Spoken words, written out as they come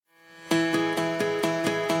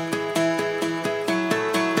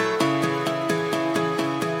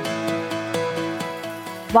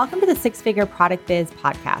Welcome to the Six Figure Product Biz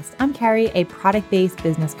podcast. I'm Carrie, a product-based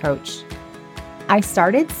business coach. I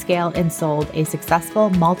started, scaled, and sold a successful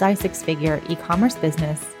multi-six-figure e-commerce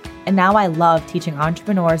business, and now I love teaching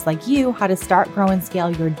entrepreneurs like you how to start, grow, and scale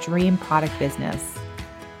your dream product business.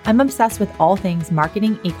 I'm obsessed with all things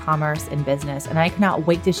marketing, e-commerce, and business, and I cannot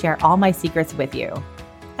wait to share all my secrets with you.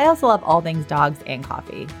 I also love all things dogs and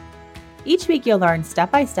coffee. Each week, you'll learn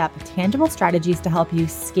step-by-step tangible strategies to help you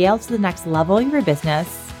scale to the next level of your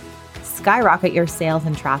business, skyrocket your sales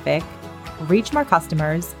and traffic, reach more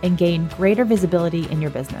customers, and gain greater visibility in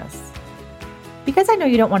your business. Because I know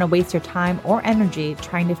you don't want to waste your time or energy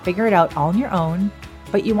trying to figure it out all on your own,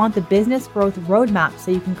 but you want the business growth roadmap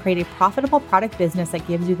so you can create a profitable product business that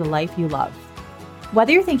gives you the life you love.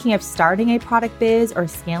 Whether you're thinking of starting a product biz or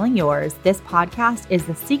scaling yours, this podcast is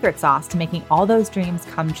the secret sauce to making all those dreams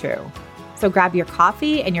come true. So grab your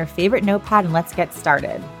coffee and your favorite notepad and let's get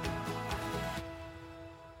started.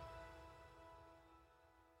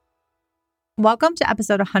 Welcome to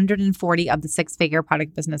episode 140 of the Six Figure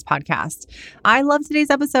Product Business Podcast. I love today's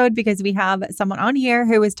episode because we have someone on here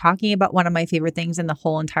who is talking about one of my favorite things in the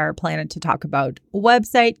whole entire planet to talk about: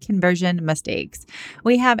 website conversion mistakes.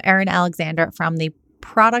 We have Erin Alexander from the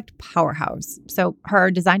Product Powerhouse. So her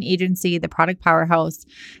design agency, the Product Powerhouse,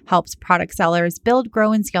 helps product sellers build,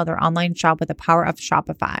 grow, and scale their online shop with the power of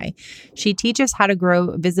Shopify. She teaches how to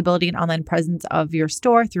grow visibility and online presence of your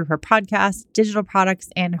store through her podcast, digital products,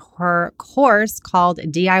 and her course called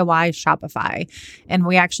DIY Shopify. And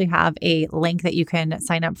we actually have a link that you can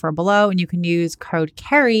sign up for below, and you can use code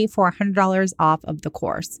CARRY for $100 off of the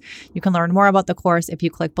course. You can learn more about the course if you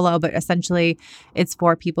click below, but essentially it's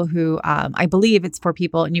for people who, I believe it's for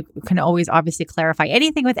people, and you can always obviously clarify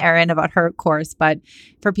anything with Erin about her course, but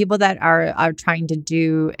for people that are trying to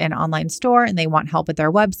do an online store and they want help with their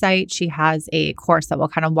website, she has a course that will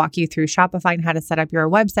kind of walk you through Shopify and how to set up your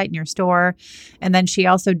website and your store. And then she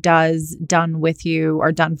also does done for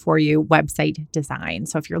you website design.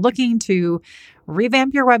 So if you're looking to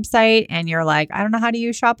revamp your website and you're like, I don't know how to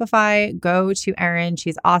use Shopify, go to Erin.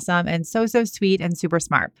 She's awesome and so sweet and super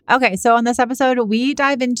smart. Okay, so on this episode, we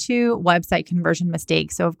dive into website conversion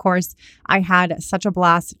mistakes. So of course, I had such a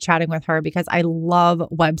blast chatting with her because I love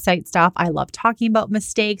website stuff. I love talking about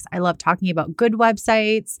mistakes. I love talking about good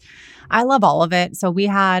websites. I love all of it. So we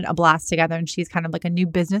had a blast together, and she's kind of like a new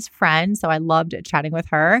business friend. So I loved chatting with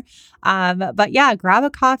her. But yeah, grab a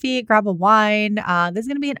coffee, grab a wine. This is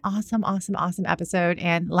going to be an awesome episode.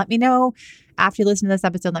 And let me know after you listen to this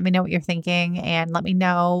episode, let me know what you're thinking and let me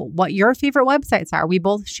know what your favorite websites are. We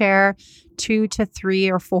both share 2 to 3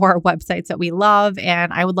 or 4 websites that we love,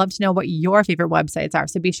 and I would love to know what your favorite websites are.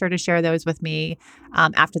 So be sure to share those with me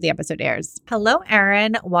after the episode airs. Hello,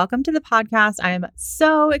 Erin. Welcome to the podcast. I am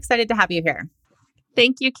so excited to have you here.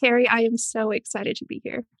 Thank you, Carrie. I am so excited to be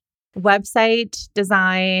here. Website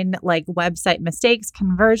design, like website mistakes,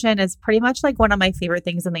 conversion is pretty much like one of my favorite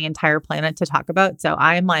things on the entire planet to talk about. So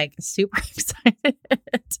I'm like super excited.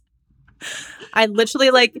 I literally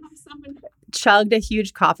chugged a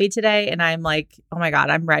huge coffee today and I'm like, oh my God,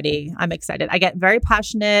 I'm ready. I'm excited. I get very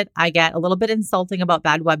passionate. I get a little bit insulting about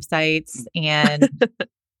bad websites and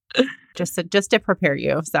just to prepare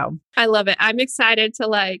you. So I love it. I'm excited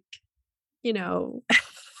to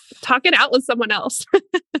talk it out with someone else.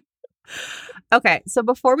 Okay. So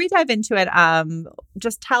before we dive into it,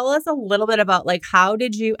 just tell us a little bit about how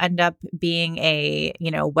did you end up being a,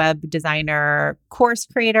 web designer, course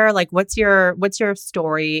creator? What's your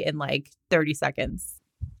story in 30 seconds?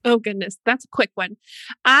 Oh, goodness. That's a quick one.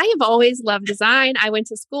 I have always loved design. I went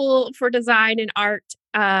to school for design and art.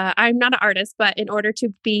 I'm not an artist, but in order to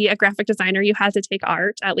be a graphic designer, you had to take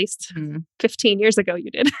art. At least 15 years ago,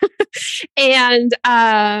 you did. And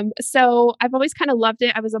so I've always kind of loved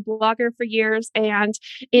it. I was a blogger for years. And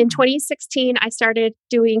in 2016, I started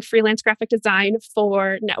doing freelance graphic design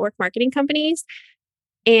for network marketing companies.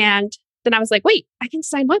 And then I was like, wait, I can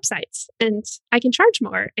design websites and I can charge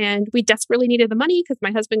more. And we desperately needed the money because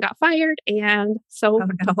my husband got fired. And so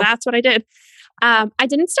that's what I did. I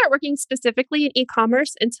didn't start working specifically in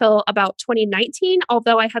e-commerce until about 2019,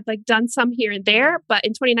 although I had done some here and there. But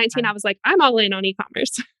in 2019, I was like, I'm all in on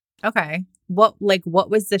e-commerce. Okay. What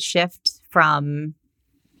was the shift from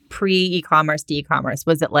pre-e-commerce to e-commerce?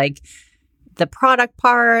 Was it the product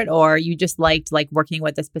part, or you just liked working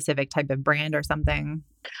with a specific type of brand or something?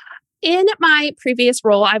 In my previous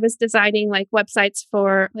role, I was designing websites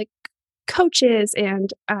for coaches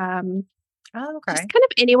and just kind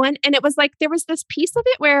of anyone. And it was there was this piece of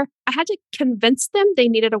it where I had to convince them they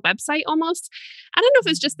needed a website almost. I don't know if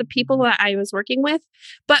it was just the people that I was working with,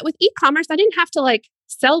 but with e-commerce, I didn't have to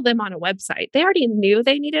sell them on a website. They already knew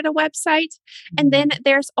they needed a website. And then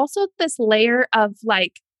there's also this layer of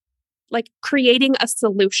like creating a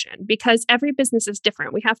solution, because every business is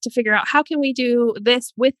different. We have to figure out, how can we do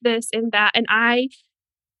this with this and that? And I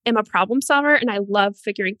am a problem solver and I love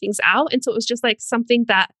figuring things out. And so it was just like something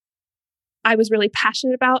that I was really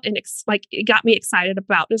passionate about, and it got me excited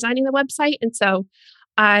about designing the website. And so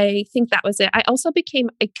I think that was it. I also became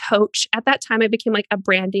a coach. At that time, I became like a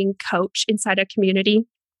branding coach inside a community.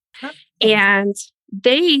 Okay. And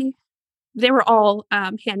they were all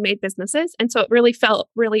handmade businesses. And so it really felt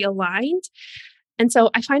really aligned. And so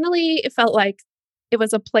it felt like it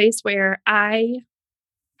was a place where I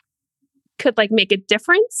could like make a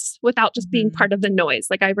difference without just being part of the noise.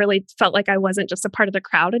 Like I really felt like I wasn't just a part of the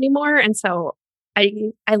crowd anymore. And so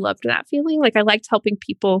I loved that feeling. Like I liked helping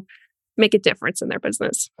people make a difference in their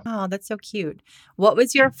business. Oh, that's so cute. What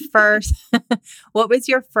was your first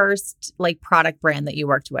like product brand that you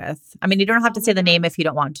worked with? I mean, you don't have to say the name if you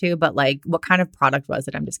don't want to, but like what kind of product was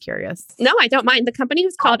it? I'm just curious. No, I don't mind. The company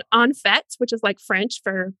was called En Fête, which is like French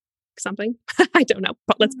for something. I don't know,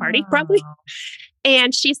 but let's party probably.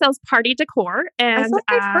 And she sells party decor. And I thought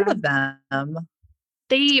I've heard of them.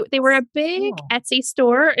 They were a big Etsy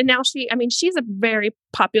store, and now she's a very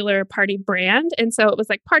popular party brand. And so it was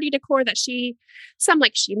like party decor that she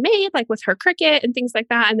made like with her Cricut and things like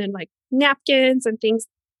that. And then like napkins and things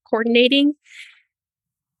coordinating.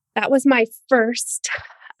 That was my first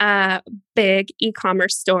big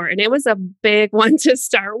e-commerce store. And it was a big one to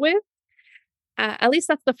start with. At least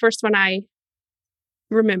that's the first one I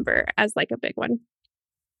remember as like a big one.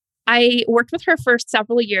 I worked with her for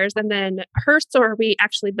several years, and then her store we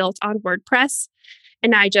actually built on WordPress.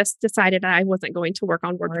 And I just decided I wasn't going to work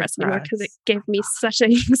on WordPress anymore because it gave me such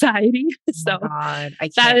an anxiety. Oh my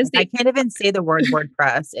God. I can't even say the word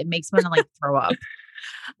WordPress. It makes me want to like throw up.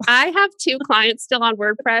 I have 2 clients still on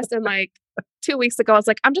WordPress, and like 2 weeks ago, I was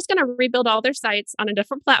like, I'm just going to rebuild all their sites on a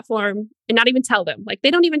different platform and not even tell them. Like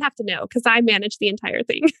they don't even have to know because I manage the entire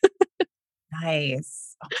thing. Nice.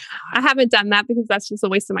 Oh, I haven't done that because that's just a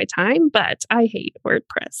waste of my time, but I hate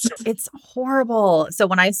WordPress. It's horrible. So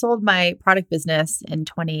when I sold my product business in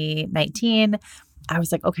 2019, I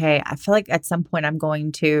was like, okay, I feel like at some point I'm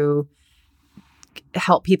going to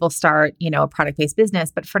help people start, a product-based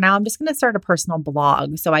business. But for now, I'm just going to start a personal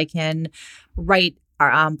blog so I can write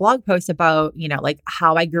blog posts about, like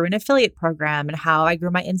how I grew an affiliate program and how I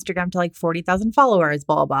grew my Instagram to like 40,000 followers,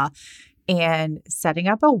 blah, blah. And setting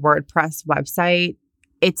up a WordPress website,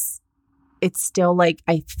 it's still like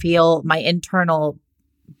I feel my internal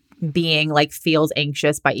being like feels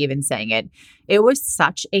anxious by even saying it. It was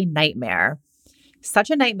such a nightmare.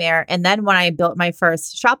 And then when I built my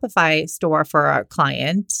first Shopify store for a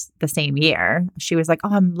client the same year, she was like,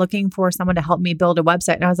 oh, I'm looking for someone to help me build a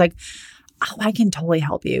website. And I was like, oh, I can totally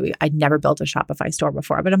help you. I'd never built a Shopify store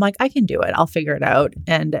before, but I'm like, I can do it. I'll figure it out.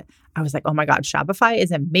 And I was like, oh my God, Shopify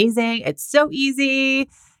is amazing. It's so easy.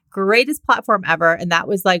 Greatest platform ever. And that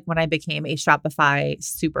was like when I became a Shopify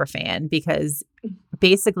super fan, because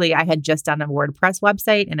basically I had just done a WordPress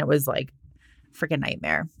website and it was like freaking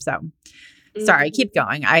nightmare. So sorry, keep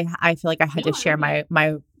going. I feel like I had to share my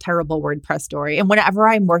terrible WordPress story. And whenever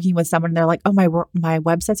I'm working with someone, they're like, oh, my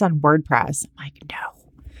website's on WordPress. I'm like,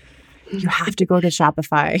 no, you have to go to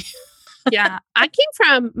Shopify. Yeah.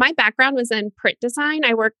 My background was in print design.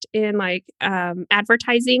 I worked in like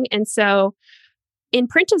advertising. And so in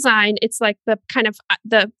print design, it's like the kind of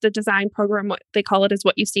the design program, what they call it is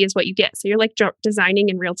what you see is what you get. So you're like designing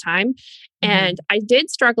in real time. And I did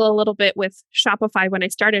struggle a little bit with Shopify when I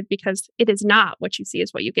started because it is not what you see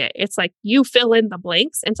is what you get. It's like you fill in the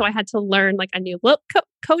blanks. And so I had to learn like a new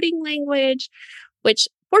coding language, which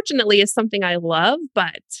fortunately is something I love,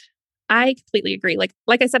 but I completely agree.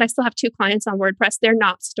 Like I said, I still have 2 clients on WordPress. They're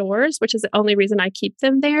not stores, which is the only reason I keep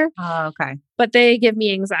them there. Oh, okay. But they give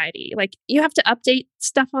me anxiety. Like you have to update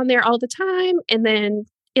stuff on there all the time, and then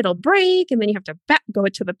it'll break, and then you have to go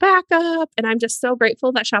to the backup. And I'm just so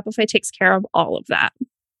grateful that Shopify takes care of all of that.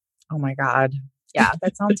 Oh my God. Yeah,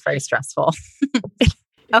 that sounds very stressful.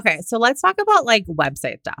 Okay, so let's talk about like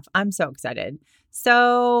website stuff. I'm so excited.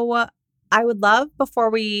 So I would love, before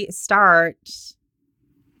we start,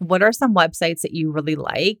 what are some websites that you really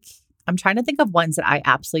like? I'm trying to think of ones that I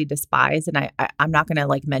absolutely despise, and I'm not going to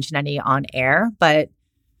like mention any on air, but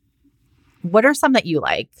what are some that you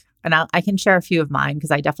like? And I can share a few of mine because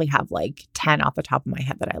I definitely have like 10 off the top of my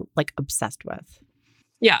head that I like obsessed with.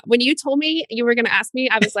 Yeah. When you told me you were going to ask me,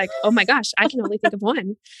 I was like, oh my gosh, I can only think of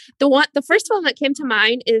one. The first one that came to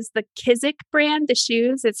mind is the Kizik brand, the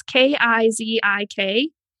shoes. It's Kizik.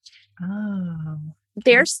 Oh.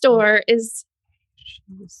 Their store is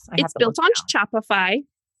I have It's to look built on Shopify,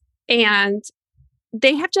 and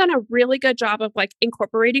they have done a really good job of like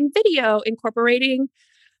incorporating video, incorporating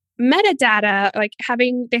metadata, like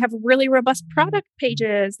they have really robust product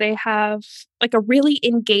pages. They have like a really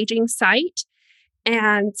engaging site,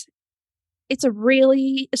 and it's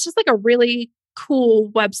just like a really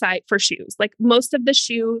cool website for shoes. Like most of the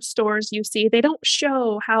shoe stores you see, they don't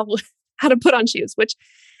show how how to put on shoes, which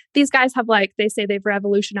these guys have they say they've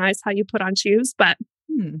revolutionized how you put on shoes, but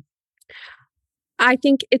I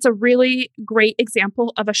think it's a really great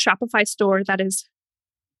example of a Shopify store that is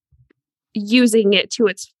using it to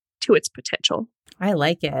its potential. I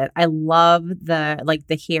like it. I love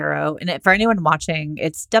the hero. And for anyone watching,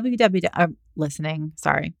 it's listening,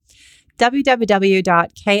 sorry.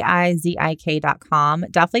 www.kizik.com.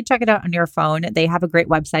 Definitely check it out on your phone. They have a great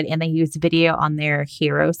website and they use video on their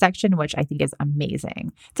hero section, which I think is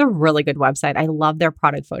amazing. It's a really good website. I love their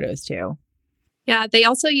product photos too. Yeah, they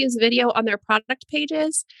also use video on their product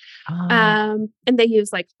pages. And they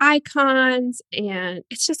use like icons, and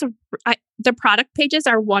it's just the product pages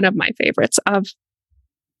are one of my favorites of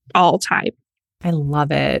all time. I love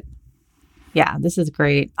it. Yeah, this is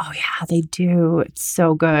great. Oh yeah, they do. It's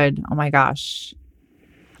so good. Oh my gosh.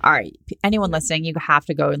 All right. Anyone listening, you have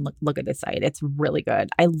to go and look at this site. It's really good.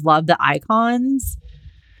 I love the icons,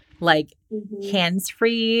 like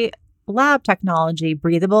hands-free lab technology,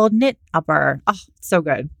 breathable knit upper. Oh, so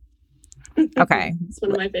good. Okay. It's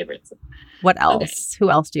one of my favorites. What else? Okay.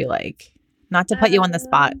 Who else do you like? Not to put you on the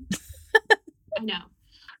spot. I know.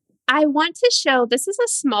 I want to show, this is a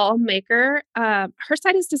small maker. Her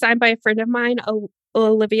site is designed by a friend of mine,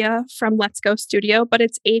 Olivia from Let's Go Studio, but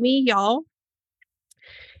it's Amy Yall.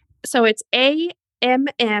 So it's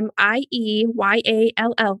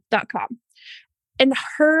AMMIEYALL.com. And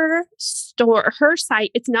her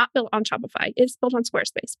site, it's not built on Shopify. It's built on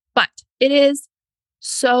Squarespace, but it is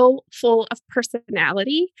so full of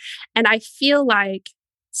personality. And I feel like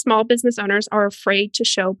small business owners are afraid to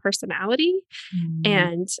show personality.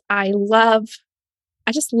 And I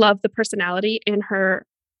just love the personality in her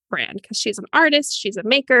brand because she's an artist, she's a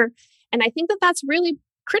maker. And I think that that's really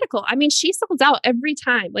critical. I mean, she sells out every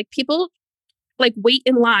time. Like people wait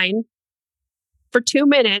in line for 2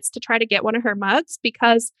 minutes to try to get one of her mugs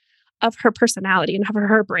because of her personality and of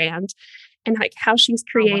her brand and like how she's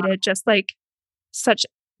created just like such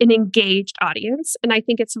an engaged audience. And I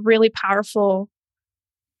think it's a really powerful,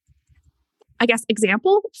 I guess,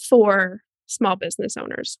 example for small business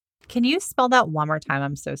owners. Can you spell that one more time?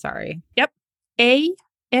 I'm so sorry. Yep. AMMIEYALL.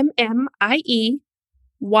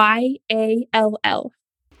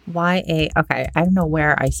 Okay. I don't know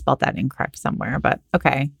where I spelled that incorrect somewhere, but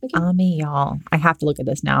okay. Ami, y'all. I have to look at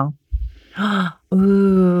this now.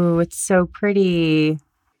 Ooh, it's so pretty.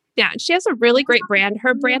 Yeah, she has a really great brand.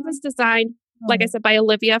 Her brand was designed, like I said, by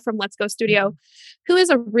Olivia from Let's Go Studio, who is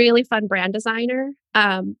a really fun brand designer.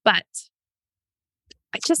 But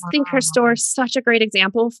I just think her store is such a great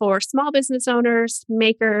example for small business owners,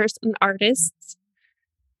 makers, and artists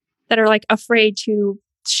that are like afraid to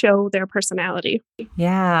show their personality.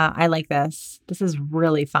 Yeah, I like this. This is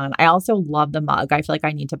really fun. I also love the mug. I feel like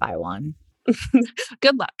I need to buy one.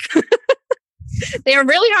 Good luck. They are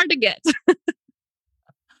really hard to get.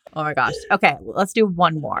 Oh my gosh. Okay, let's do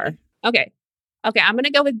one more. Okay, I'm going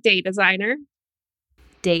to go with Day Designer.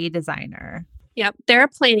 Day Designer. Yep, they're a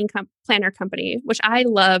planner company, which I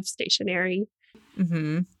love stationery.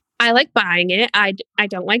 I like buying it. I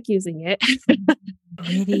don't like using it.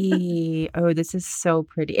 Pretty. Oh, this is so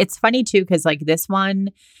pretty. It's funny too, because like this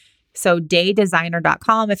one, so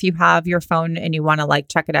daydesigner.com, if you have your phone and you want to like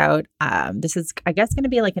check it out. This is, I guess, going to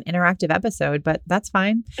be like an interactive episode, but that's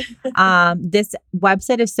fine. This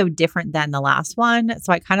website is so different than the last one.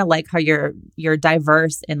 So I kind of like how you're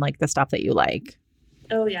diverse in like the stuff that you like.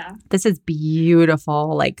 Oh, yeah. This is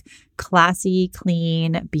beautiful, like classy,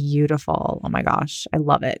 clean, beautiful. Oh my gosh. I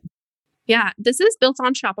love it. Yeah. This is built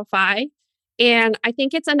on Shopify. And I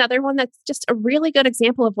think it's another one that's just a really good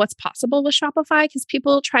example of what's possible with Shopify because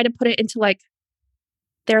people try to put it into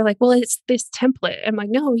they're like, well, it's this template. I'm like,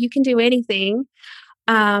 no, you can do anything.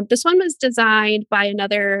 This one was designed by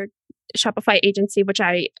another Shopify agency, which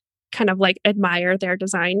I kind of like admire their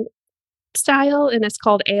design style, and it's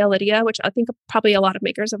called Lydia, which I think probably a lot of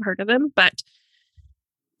makers have heard of them, but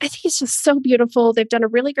I think it's just so beautiful. They've done a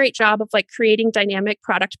really great job of like creating dynamic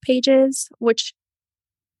product pages, which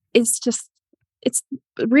is just, it's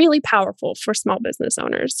really powerful for small business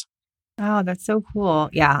owners. Oh, that's so cool.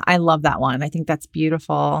 Yeah, I love that one. I think that's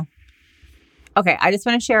beautiful. Okay, I just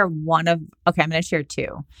want to share I'm going to share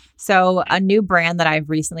two. So a new brand that I've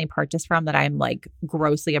recently purchased from that I'm like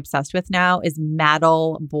grossly obsessed with now is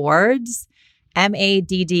Maddle Boards.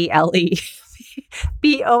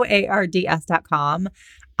 MADDLEBOARDS.com.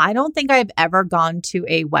 I don't think I've ever gone to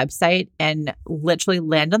a website and literally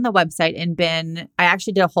land on the website and I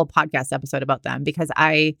actually did a whole podcast episode about them because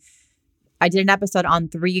I did an episode on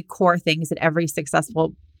 3 core things that every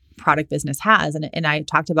successful product business has. And I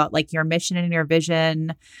talked about like your mission and your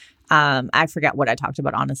vision. I forget what I talked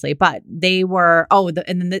about, honestly, but they were,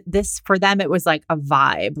 this for them, it was like a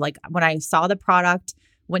vibe. Like when I saw the product,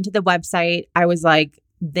 went to the website, I was like,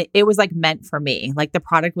 it was like meant for me. Like the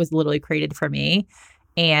product was literally created for me.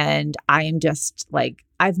 And I am just like,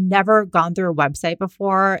 I've never gone through a website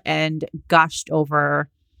before and gushed over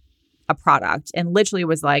a product and literally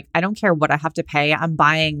was like, I don't care what I have to pay. I'm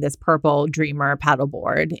buying this purple Dreamer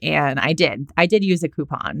paddleboard. And I did use a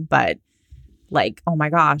coupon, but like, oh my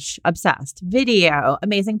gosh, obsessed. Video,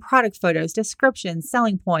 amazing product photos, descriptions,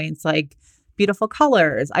 selling points, like beautiful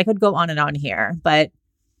colors. I could go on and on here, but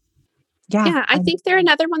yeah, I think they're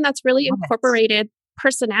another one that's really incorporated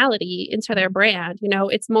personality into their brand. You know,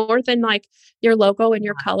 it's more than like your logo and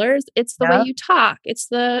your colors. It's the way you talk. It's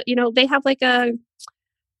the, you know, they have like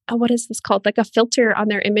what is this called? Like a filter on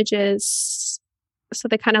their images. So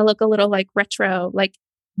they kind of look a little like retro. Like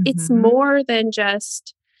it's more than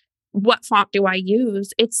just what font do I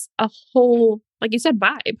use? It's a whole, like you said,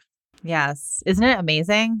 vibe. Yes. Isn't it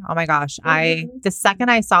amazing? Oh my gosh. The second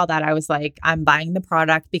I saw that, I was like, I'm buying the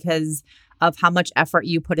product because of how much effort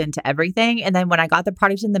you put into everything. And then when I got the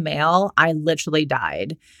product in the mail, I literally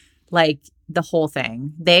died. Like the whole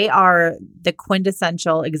thing. They are the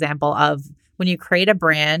quintessential example of when you create a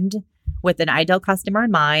brand with an ideal customer in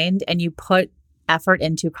mind and you put effort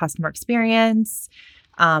into customer experience,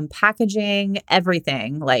 packaging,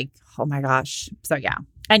 everything. Like, oh my gosh. So yeah.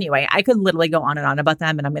 Anyway, I could literally go on and on about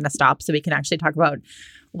them and I'm going to stop so we can actually talk about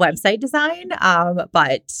website design.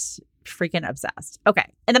 But freaking obsessed. Okay.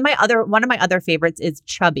 And then one of my other favorites is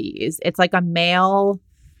Chubbies. It's like a male,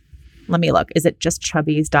 let me look. Is it just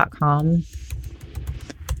chubbies.com?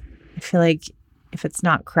 I feel like if it's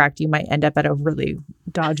not correct, you might end up at a really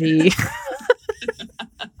dodgy,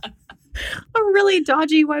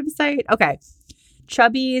 website. Okay.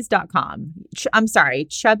 Chubbies.com. I'm sorry,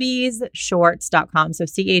 chubbiesshorts.com. So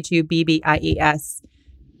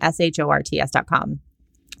CHUBBIESSHORTS.com.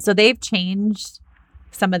 So they've changed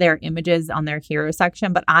some of their images on their hero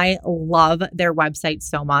section, but I love their website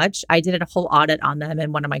so much. I did a whole audit on them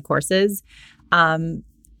in one of my courses.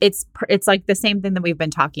 It's like the same thing that we've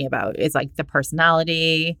been talking about. It's like the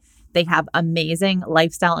personality. They have amazing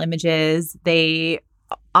lifestyle images. They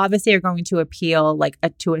obviously are going to appeal like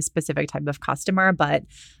to a specific type of customer, but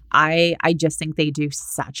I just think they do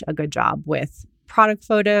such a good job with product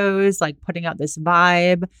photos, like putting out this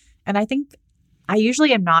vibe. And I think I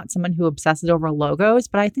usually am not someone who obsesses over logos,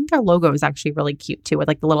 but I think their logo is actually really cute too, with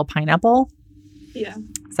like the little pineapple. Yeah.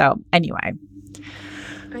 So anyway,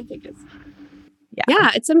 I think it's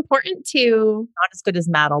it's important to not as good as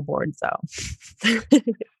Maddle boards though.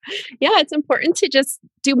 Yeah, it's important to just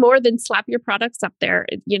do more than slap your products up there.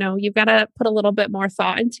 You know, you've got to put a little bit more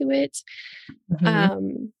thought into it.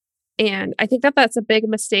 And I think that that's a big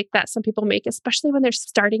mistake that some people make, especially when they're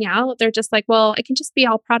starting out. They're just like, well, it can just be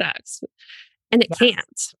all products. And it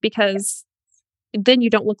can't, because then you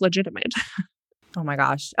don't look legitimate. Oh my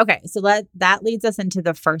gosh. Okay. So that leads us into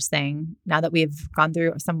the first thing now that we've gone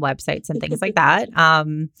through some websites and things like that.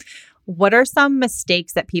 What are some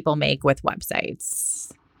mistakes that people make with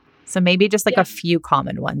websites? So maybe just like a few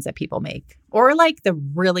common ones that people make, or like the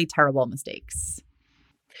really terrible mistakes.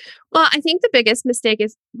 Well, I think the biggest mistake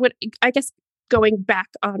is going back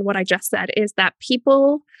on what I just said is that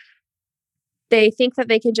they think that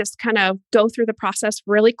they can just kind of go through the process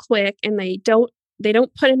really quick, and they don't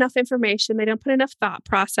put enough information. They don't put enough thought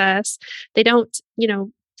process. They don't,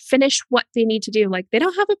 finish what they need to do. Like they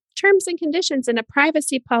don't have a terms and conditions and a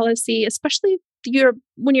privacy policy, especially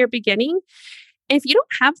when you're beginning. And if you don't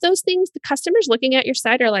have those things, the customers looking at your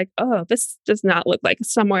site are like, oh, this does not look like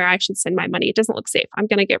somewhere I should send my money. It doesn't look safe. I'm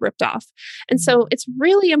going to get ripped off. And so it's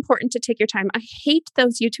really important to take your time. I hate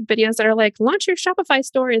those YouTube videos that are like, launch your Shopify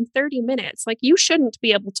store in 30 minutes. Like you shouldn't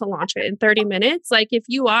be able to launch it in 30 minutes. Like if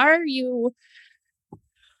you are,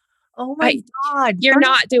 oh my God, you're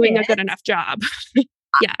not doing a good enough job.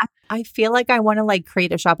 Yeah. I feel like I want to like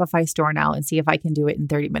create a Shopify store now and see if I can do it in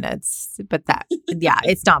 30 minutes. But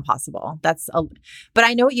it's not possible. But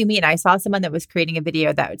I know what you mean. I saw someone that was creating a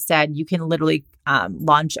video that said you can literally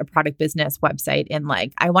launch a product business website in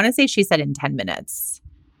like, I want to say she said in 10 minutes.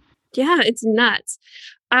 Yeah, it's nuts.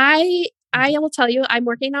 I will tell you, I'm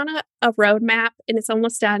working on a roadmap and it's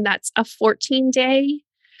almost done. That's a 14-day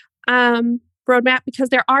roadmap, because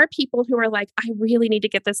there are people who are like, I really need to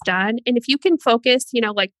get this done. And if you can focus,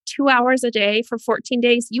 like 2 hours a day for 14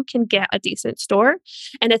 days, you can get a decent store.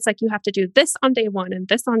 And it's like, you have to do this on day 1 and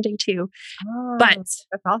this on day 2. But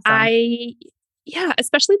that's awesome.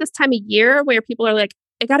 especially this time of year where people are like,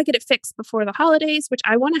 I got to get it fixed before the holidays, which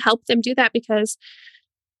I want to help them do that, because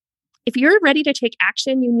if you're ready to take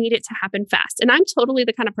action, you need it to happen fast. And I'm totally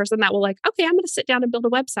the kind of person that will like, okay, I'm going to sit down and build a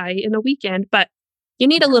website in a weekend, but you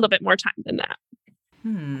need a little bit more time than that.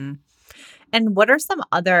 And what are some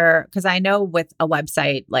other, because I know with a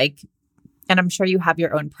website, like, and I'm sure you have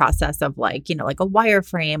your own process of like, like a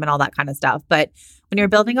wireframe and all that kind of stuff. But when you're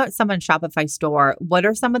building out someone's Shopify store, what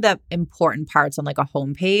are some of the important parts on like a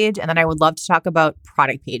homepage? And then I would love to talk about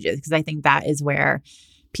product pages, because I think that is where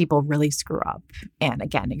people really screw up. And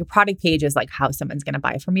again, your product page is like how someone's going to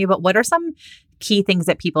buy from you. But what are some key things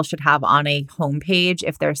that people should have on a homepage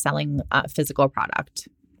if they're selling a physical product?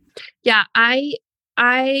 Yeah, I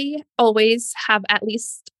always have at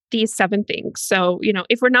least these 7 things. So,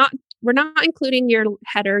 if we're not including your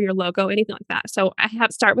header, your logo, anything like that. So I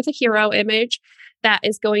have start with a hero image that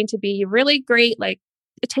is going to be really great, like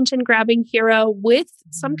attention grabbing hero with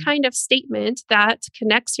some kind of statement that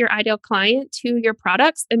connects your ideal client to your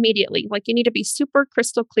products immediately. Like, you need to be super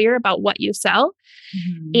crystal clear about what you sell.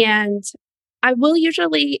 And I will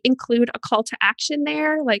usually include a call to action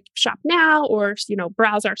there, like shop now or,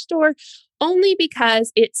 browse our store, only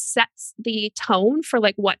because it sets the tone for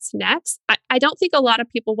like what's next. I don't think a lot of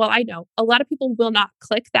people, I know a lot of people will not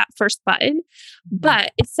click that first button,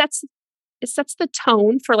 but it sets the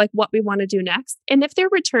tone for like what we want to do next. And if they're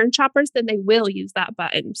return shoppers, then they will use that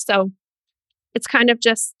button. So it's kind of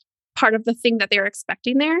just part of the thing that they're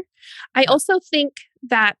expecting there. I also think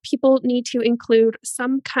that people need to include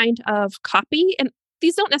some kind of copy, and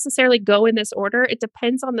these don't necessarily go in this order. It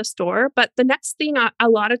depends on the store. But the next thing a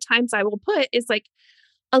lot of times I will put is like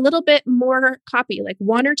a little bit more copy, like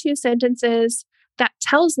 1 or 2 sentences that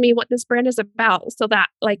tells me what this brand is about, so that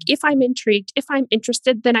like if I'm intrigued, if I'm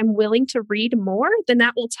interested, then I'm willing to read more. Then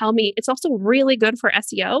that will tell me. It's also really good for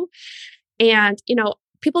SEO. And,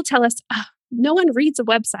 people tell us, no one reads a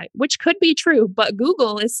website, which could be true, but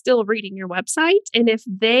Google is still reading your website. And if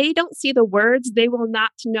they don't see the words, they will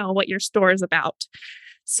not know what your store is about.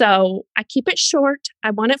 So I keep it short.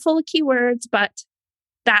 I want it full of keywords, but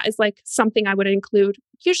that is like something I would include,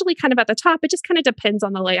 usually kind of at the top. It just kind of depends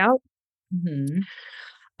on the layout.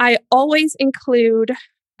 I always include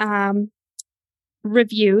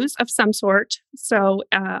reviews of some sort. So,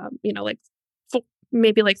 like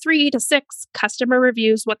maybe like 3 to 6 customer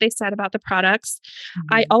reviews, what they said about the products.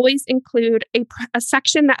 I always include a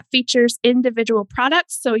section that features individual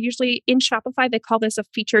products. So usually in Shopify, they call this a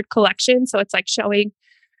featured collection. So it's like showing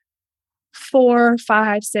 4,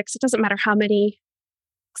 5, 6, it doesn't matter how many,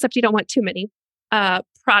 except you don't want too many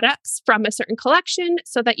products from a certain collection,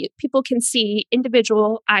 so that people can see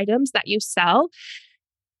individual items that you sell.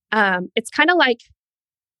 It's kind of like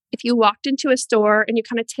if you walked into a store and you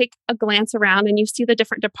kind of take a glance around and you see the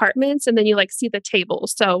different departments, and then you like see the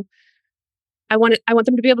tables. So I want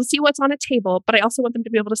them to be able to see what's on a table, but I also want them to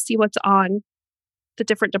be able to see what's on the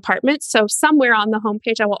different departments. So somewhere on the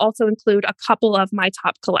homepage, I will also include a couple of my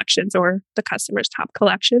top collections or the customer's top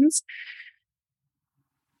collections.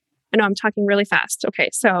 I know I'm talking really fast. Okay,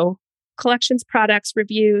 so collections, products,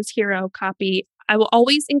 reviews, hero, copy. I will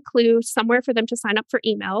always include somewhere for them to sign up for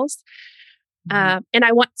emails. And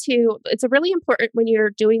it's really important when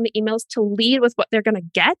you're doing the emails to lead with what they're going to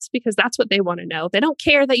get, because that's what they want to know. They don't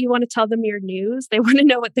care that you want to tell them your news. They want to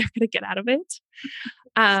know what they're going to get out of it.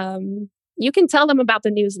 You can tell them about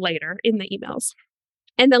the news later in the emails.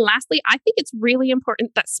 And then lastly, I think it's really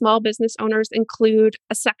important that small business owners include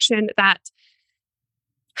a section that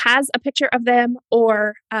has a picture of them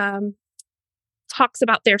or talks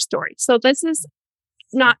about their story. So this is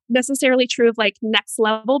not necessarily true of like next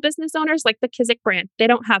level business owners, like the Kizik brand. They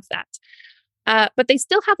don't have that. But they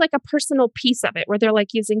still have like a personal piece of it where they're like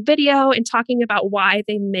using video and talking about why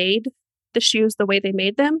they made the shoes the way they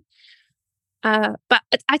made them. But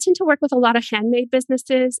I tend to work with a lot of handmade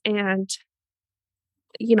businesses and,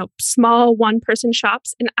 small one-person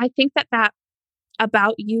shops. And I think that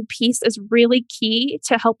about you piece is really key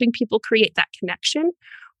to helping people create that connection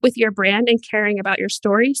with your brand and caring about your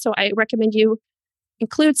story. So I recommend you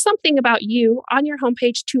include something about you on your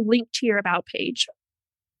homepage to link to your about page.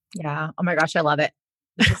 Yeah. Oh my gosh, I love it.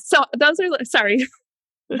 So those are, sorry.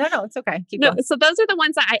 No, it's okay. Keep No, going. so those are the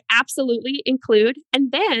ones that I absolutely include.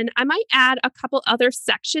 And then I might add a couple other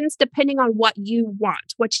sections depending on what you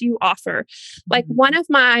want, what you offer. Like one of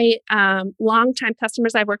my longtime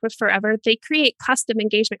customers I've worked with forever, they create custom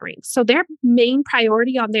engagement rings. So their main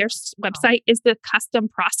priority on their website is the custom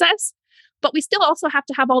process. But we still also have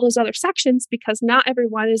to have all those other sections because not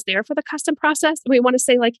everyone is there for the custom process. We want to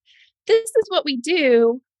say like, this is what we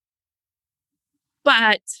do,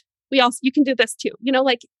 but you can do this too.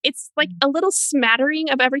 Like it's like a little smattering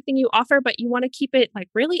of everything you offer, but you want to keep it like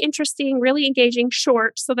really interesting, really engaging,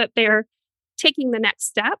 short so that they're taking the next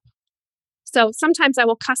step. So sometimes I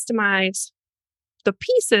will customize the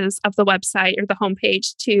pieces of the website or the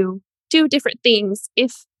homepage to do different things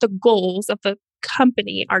if the goals of the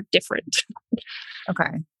company are different.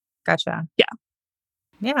 Okay. Gotcha. Yeah.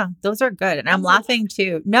 Yeah, those are good. And I'm laughing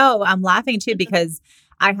too. No, I'm laughing too because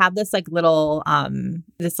I have this like little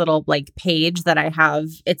like page that I have.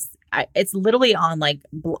 It's literally on like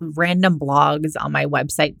random blogs on my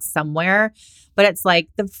website somewhere, but it's like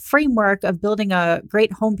the framework of building a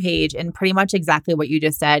great homepage, and pretty much exactly what you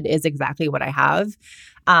just said is exactly what I have.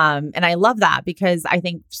 And I love that because I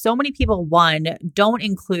think so many people, one, don't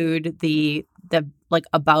include the like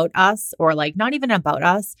about us, or like not even about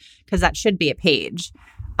us, because that should be a page.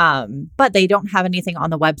 But they don't have anything on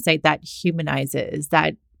the website that humanizes,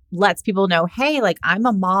 that lets people know, hey, like I'm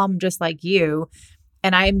a mom just like you.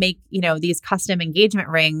 And I make, these custom engagement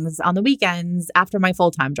rings on the weekends after my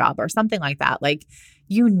full-time job or something like that. Like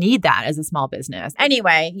you need that as a small business.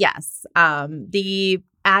 Anyway, yes. The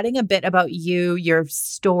adding a bit about you, your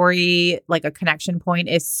story, like a connection point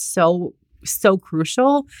is so, so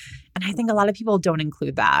crucial. And I think a lot of people don't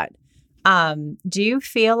include that. Do you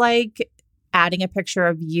feel like adding a picture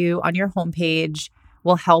of you on your homepage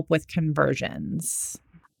will help with conversions?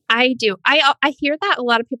 I do. I hear that a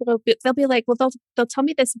lot of people they'll be like, well, they'll tell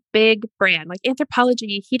me this big brand like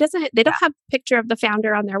Anthropologie. They don't have a picture of the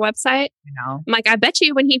founder on their website. I'm like, I bet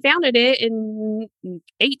you when he founded it in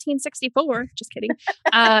 1864, just kidding.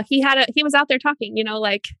 He was out there talking,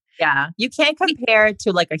 like. Yeah. You can't compare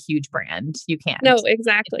to like a huge brand. You can't. No,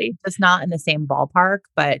 exactly. It's just not in the same ballpark,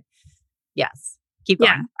 but yes. Keep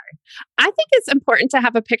going. Yeah. I think it's important to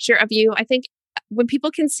have a picture of you. I think when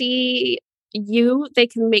people can see you, they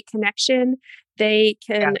can make connection. They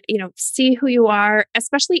can, see who you are,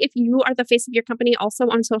 especially if you are the face of your company also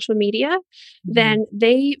on social media, then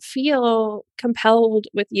they feel compelled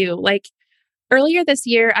with you. Like earlier this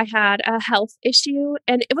year, I had a health issue,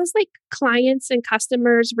 and it was like clients and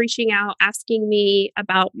customers reaching out, asking me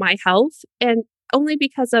about my health. And only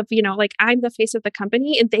because of, like I'm the face of the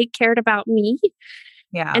company and they cared about me.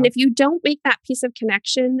 Yeah. And if you don't make that piece of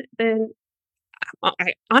connection, then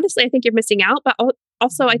honestly, I think you're missing out. But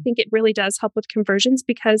also, I think it really does help with conversions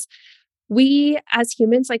because we as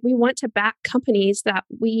humans, like we want to back companies that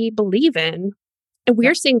we believe in. And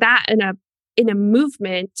we're seeing that in a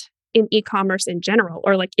movement in e-commerce in general,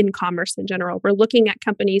 or like in commerce in general. We're looking at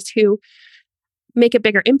companies who make a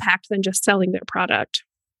bigger impact than just selling their product.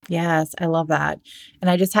 Yes, I love that. And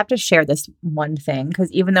I just have to share this one thing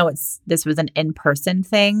because even though this was an in-person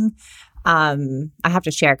thing, I have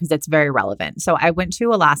to share because it's very relevant. So I went to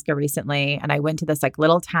Alaska recently, and I went to this like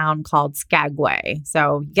little town called Skagway.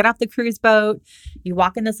 So you get off the cruise boat, you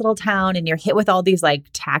walk in this little town, and you're hit with all these like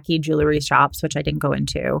tacky jewelry shops, which I didn't go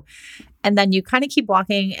into. And then you kind of keep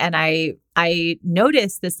walking, and I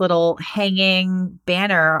noticed this little hanging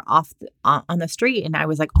banner on the street, and I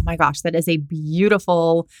was like, oh my gosh, that is a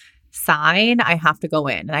beautiful sign. I have to go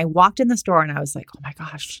in. And I walked in the store, and I was like, oh my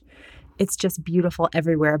gosh, it's just beautiful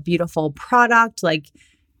everywhere. Beautiful product. Like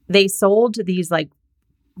they sold these like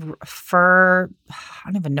fur, I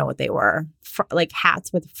don't even know what they were, like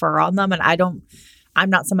hats with fur on them. And I'm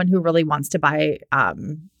not someone who really wants to buy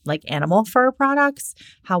like animal fur products.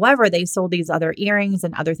 However, they sold these other earrings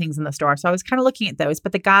and other things in the store. So I was kind of looking at those,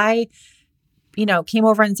 but the guy, came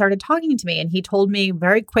over and started talking to me, and he told me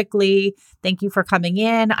very quickly, thank you for coming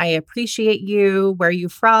in. I appreciate you. Where are you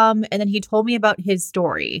from? And then he told me about his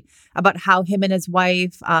story, about how him and his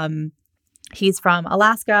wife, he's from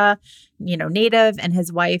Alaska, native, and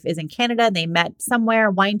his wife is in Canada. And they met somewhere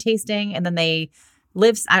wine tasting, and then they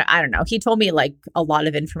lives, I don't know. He told me like a lot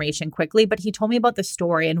of information quickly, but he told me about the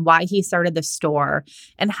story and why he started the store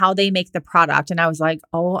and how they make the product. And I was like,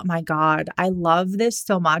 oh my God, I love this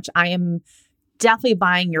so much. I am definitely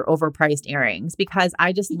buying your overpriced earrings because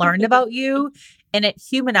I just learned about you and it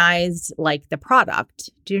humanized like the product.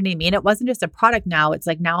 Do you know what I mean? It wasn't just a product now. It's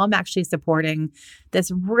like now I'm actually supporting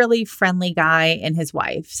this really friendly guy and his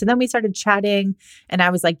wife. So then we started chatting and I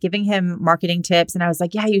was like giving him marketing tips. And I was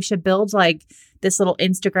like, yeah, you should build like this little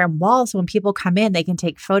Instagram wall. So when people come in, they can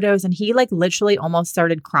take photos. And he like literally almost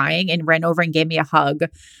started crying and ran over and gave me a hug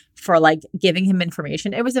for like giving him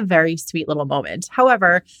information. It was a very sweet little moment.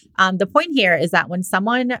 However, the point here is that when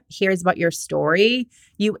someone hears about your story,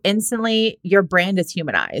 you instantly, your brand is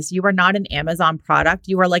humanized. You are not an Amazon product.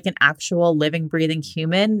 You are like an actual living, breathing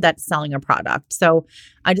human that's selling a product. So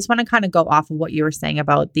I just want to kind of go off of what you were saying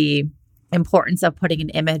about the importance of putting an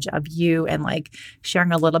image of you and like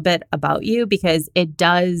sharing a little bit about you, because it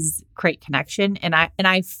does create connection. And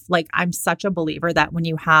I'm such a believer that when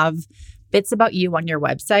you have bits about you on your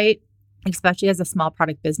website, especially as a small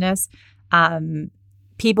product business,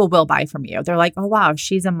 people will buy from you. They're like, oh, wow,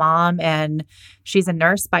 she's a mom and she's a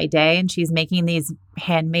nurse by day and she's making these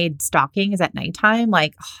handmade stockings at nighttime.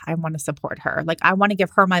 Like, oh, I want to support her. Like, I want to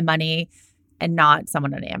give her my money and not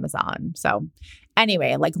someone on Amazon. So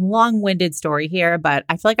anyway, like long-winded story here, but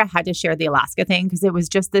I feel like I had to share the Alaska thing because it was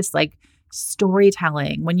just this like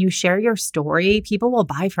storytelling. When you share your story, people will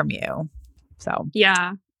buy from you. So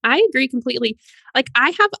yeah. I agree completely. Like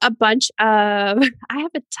I have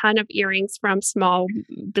a ton of earrings from small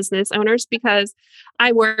business owners because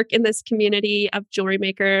I work in this community of jewelry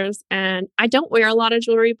makers and I don't wear a lot of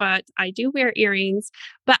jewelry, but I do wear earrings.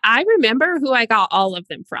 But I remember who I got all of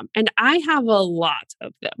them from and I have a lot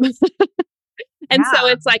of them. And so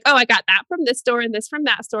it's like, oh, I got that from this store and this from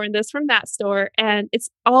that store and this from that store. And it's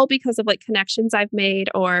all because of like connections I've made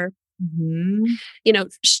or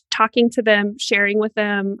talking to them, sharing with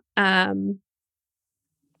them. Yeah,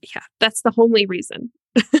 that's the only reason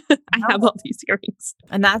I have all these earrings.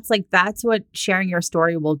 And that's what sharing your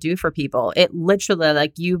story will do for people. It literally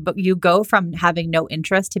like you go from having no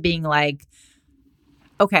interest to being like,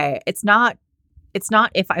 okay, it's not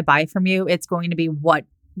if I buy from you, it's going to be what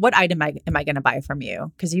item am I going to buy from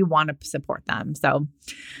you? Because you want to support them. So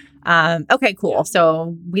okay, cool. Yeah.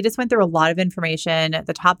 So we just went through a lot of information,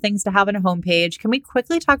 the top things to have on a homepage. Can we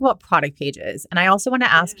quickly talk about product pages? And I also want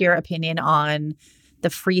to ask your opinion on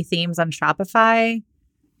the free themes on Shopify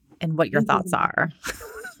and what your thoughts are.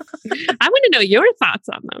 I want to know your thoughts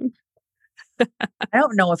on them. I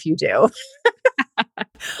don't know if you do.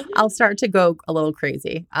 I'll start to go a little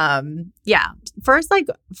crazy. Yeah. First, like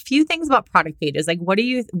a few things about product pages. Like what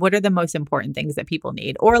are the most important things that people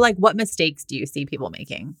need? Or like what mistakes do you see people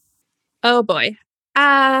making? Oh boy.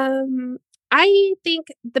 I think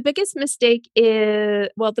the biggest mistake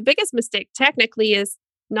technically is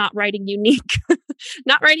not writing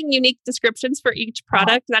unique descriptions for each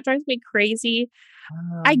product. That drives me crazy.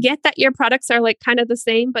 I get that your products are like kind of the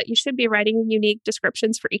same, but you should be writing unique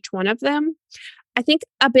descriptions for each one of them. I think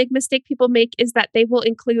a big mistake people make is that they will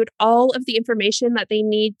include all of the information that they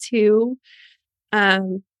need to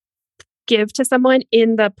give to someone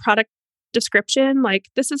in the product description. Like,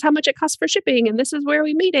 this is how much it costs for shipping, and this is where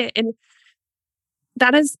we made it. And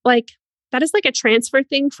that is like a transfer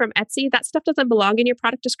thing from Etsy. That stuff doesn't belong in your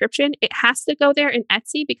product description. It has to go there in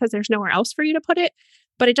Etsy because there's nowhere else for you to put it,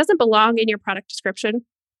 but it doesn't belong in your product description.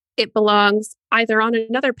 It belongs either on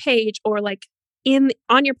another page or like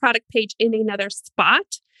on your product page in another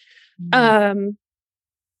spot. I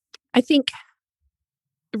think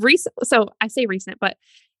I say recent, but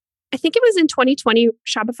I think it was in 2020,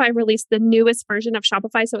 Shopify released the newest version of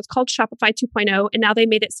Shopify. So it's called Shopify 2.0. And now they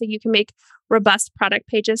made it so you can make robust product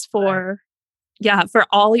pages for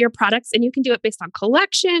all your products. And you can do it based on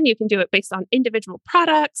collection. You can do it based on individual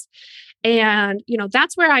products. And,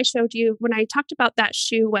 that's where I showed you when I talked about that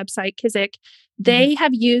shoe website, Kizik, they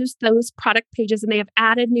have used those product pages and they have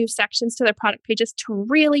added new sections to their product pages to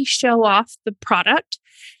really show off the product.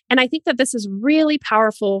 And I think that this is really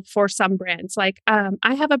powerful for some brands. Like,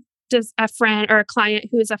 I have a friend or a client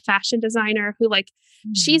who is a fashion designer who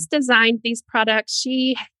she's designed these products.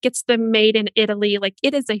 She gets them made in Italy. Like,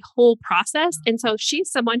 it is a whole process. And so she's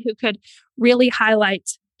someone who could really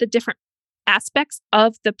highlight the different aspects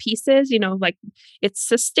of the pieces, like it's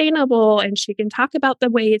sustainable, and she can talk about the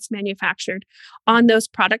way it's manufactured on those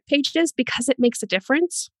product pages because it makes a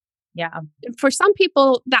difference. Yeah. For some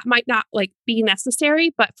people that might not be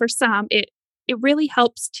necessary, but for some it really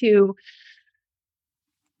helps to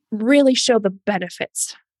really show the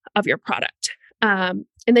benefits of your product.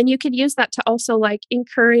 And then you can use that to also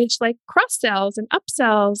encourage cross sells and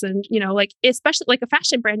upsells, and especially like a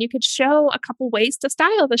fashion brand, you could show a couple ways to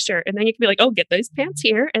style the shirt, and then you can be like, oh, get those pants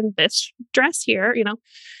here and this dress here,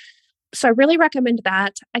 So I really recommend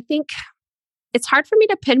that. I think it's hard for me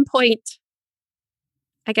to pinpoint,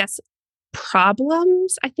 I guess,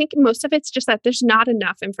 problems. I think most of it's just that there's not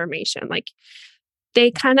enough information. Like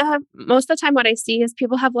they kind of, most of the time what I see is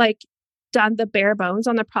people have like done the bare bones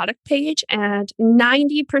on the product page, and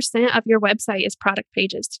 90% of your website is product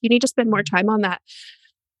pages. You need to spend more time on that.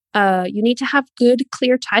 You need to have good,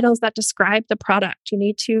 clear titles that describe the product. You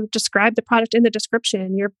need to describe the product in the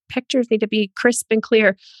description. Your pictures need to be crisp and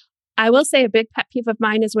clear. I will say a big pet peeve of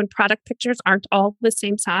mine is when product pictures aren't all the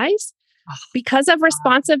same size. Because of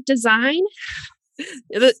responsive design,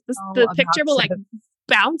 the picture will like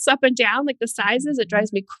bounce up and down like the sizes. It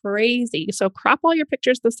drives me crazy. So crop all your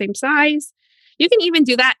pictures the same size. You can even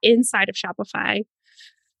do that inside of Shopify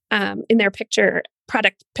in their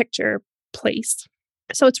product picture place.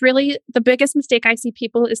 So it's really the biggest mistake I see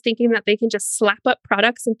people is thinking that they can just slap up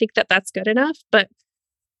products and think that that's good enough. But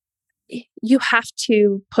you have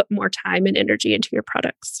to put more time and energy into your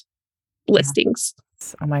products listings.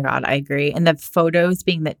 Oh my God, I agree. And the photos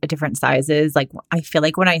being the different sizes, like I feel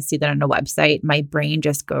like when I see that on a website, my brain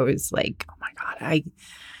just goes like, oh my God,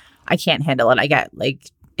 I can't handle it. I get like,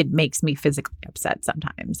 it makes me physically upset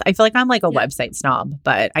sometimes. I feel like I'm like a website snob,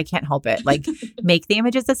 but I can't help it. Like make the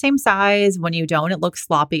images the same size. When you don't, it looks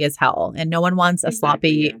sloppy as hell. And no one wants a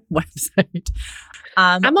sloppy website.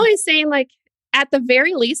 I'm always saying like, at the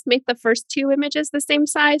very least, make the first 2 images the same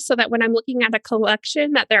size so that when I'm looking at a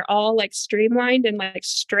collection that they're all like streamlined and like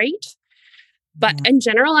straight. But in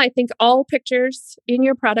general, I think all pictures in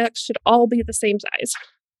your products should all be the same size.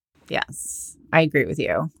 Yes, I agree with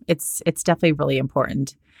you. It's definitely really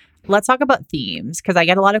important. Let's talk about themes, because I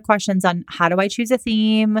get a lot of questions on how do I choose a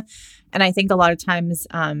theme? And I think a lot of times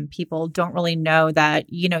people don't really know that,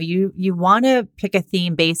 you want to pick a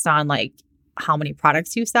theme based on like how many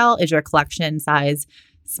products you sell. Is your collection size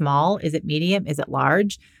small? Is it medium? Is it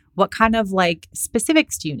large? What kind of like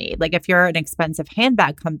specifics do you need? Like if you're an expensive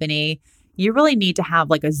handbag company, you really need to have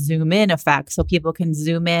like a zoom in effect so people can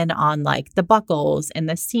zoom in on like the buckles and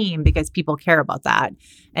the seam because people care about that.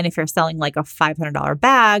 And if you're selling like a $500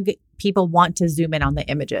 bag, people want to zoom in on the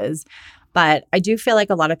images. But I do feel like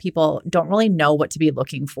a lot of people don't really know what to be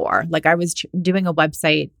looking for. Like I was doing a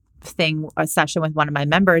website a session with one of my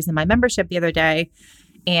members in my membership the other day,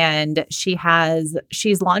 and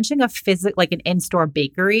she's launching like an in-store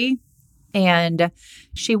bakery, and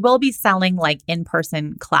she will be selling like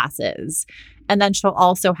in-person classes. And then she'll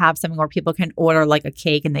also have something where people can order like a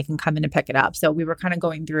cake and they can come in and pick it up. So we were kind of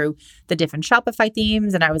going through the different Shopify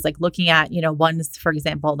themes, and I was like looking at, ones, for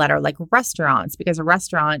example, that are like restaurants, because a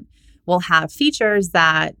restaurant will have features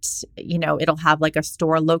that, it'll have like a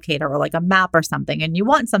store locator or like a map or something. And you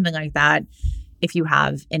want something like that if you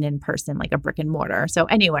have an in-person, like a brick and mortar. So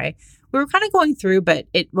anyway, we were kind of going through, but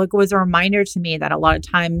it was a reminder to me that a lot of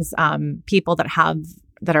times people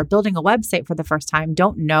that are building a website for the first time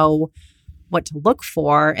don't know what to look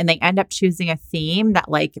for. And they end up choosing a theme that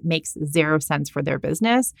like makes 0 sense for their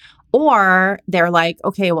business. Or they're like,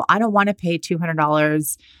 okay, well, I don't want to pay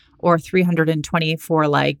 $200 or $320 for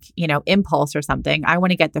like, Impulse or something. I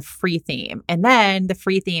want to get the free theme. And then the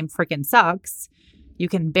free theme freaking sucks. You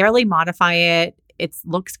can barely modify it. It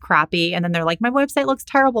looks crappy. And then they're like, my website looks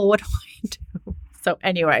terrible. What do I do? So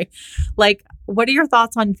anyway, like, what are your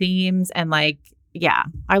thoughts on themes? And like, yeah,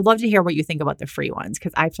 I'd love to hear what you think about the free ones,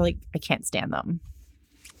 because I feel like I can't stand them.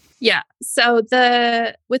 Yeah. So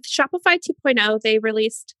with Shopify 2.0, they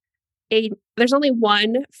released there's only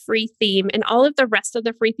one free theme, and all of the rest of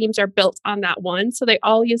the free themes are built on that one. So they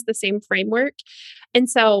all use the same framework. And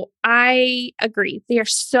so I agree. They are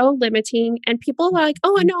so limiting, and people are like,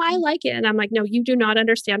 oh, no, I like it. And I'm like, no, you do not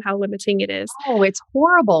understand how limiting it is. Oh, it's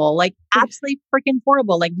horrible. Like absolutely freaking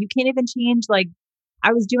horrible. Like you can't even change, like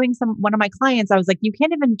I was doing one of my clients, I was like, you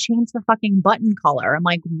can't even change the fucking button color. I'm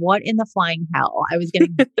like, what in the flying hell?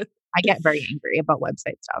 I get very angry about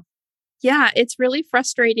website stuff. Yeah, it's really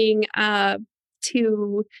frustrating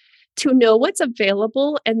to know what's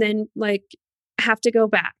available and then like have to go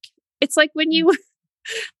back. It's like when you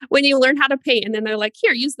learn how to paint and then they're like,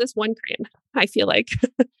 here, use this one crayon. I feel like.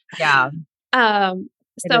 Yeah.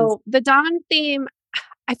 So the Dawn theme,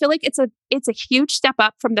 I feel like it's a huge step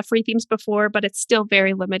up from the free themes before, but it's still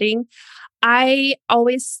very limiting.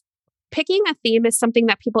 Picking a theme is something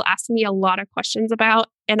that people ask me a lot of questions about.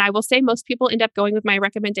 And I will say most people end up going with my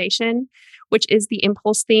recommendation, which is the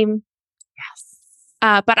Impulse theme.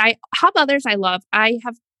 Yes. But I have others I love. I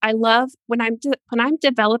love when I'm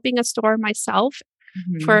developing a store myself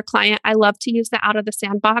for a client, I love to use the Out of the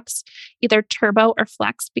Sandbox, either Turbo or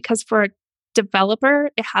Flex, because for a developer,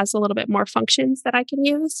 it has a little bit more functions that I can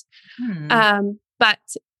use. But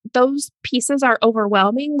those pieces are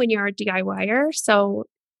overwhelming when you're a DIYer. So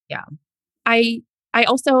yeah, I I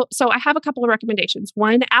have a couple of recommendations.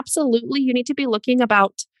 One, absolutely, you need to be looking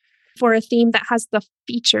about for a theme that has the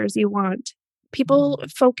features you want. People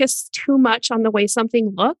focus too much on the way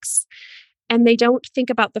something looks and they don't think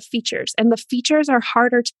about the features. And the features are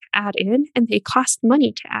harder to add in and they cost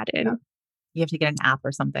money to add in. Yeah. You have to get an app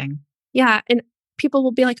or something. Yeah. And people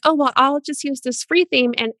will be like, oh, well, I'll just use this free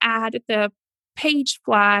theme and add the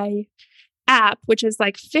Pagefly app, which is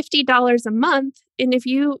like $50 a month. And if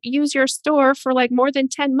you use your store for like more than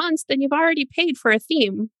 10 months, then you've already paid for a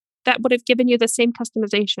theme that would have given you the same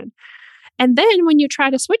customization. And then when you try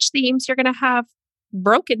to switch themes, you're going to have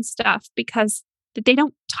broken stuff because they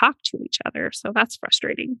don't talk to each other. So that's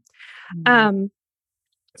frustrating.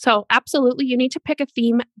 So absolutely, you need to pick a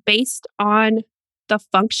theme based on the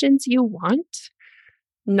functions you want,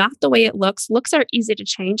 not the way it looks. Looks are easy to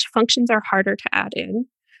change. Functions are harder to add in.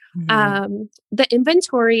 The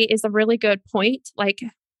inventory is a really good point. Like,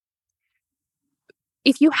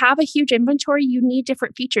 if you have a huge inventory, you need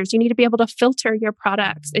different features. You need to be able to filter your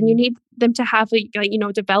products and you need them to have,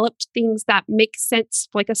 developed things that make sense,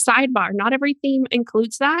 like a sidebar. Not every theme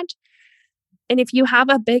includes that. And if you have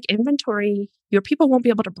a big inventory, your people won't be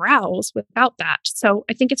able to browse without that. So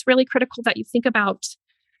I think it's really critical that you think about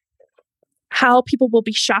how people will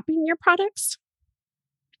be shopping your products.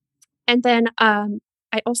 And then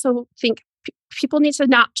I also think people need to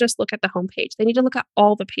not just look at the homepage. They need to look at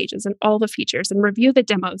all the pages and all the features and review the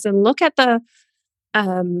demos and look at the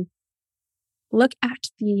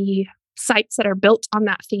sites that are built on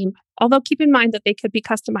that theme. Although keep in mind that they could be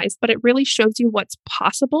customized, but it really shows you what's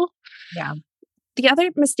possible. Yeah. The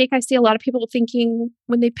other mistake I see a lot of people thinking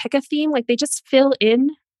when they pick a theme, like they just fill in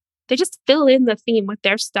the theme with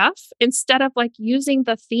their stuff instead of like using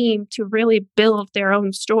the theme to really build their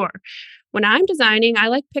own store. When I'm designing, I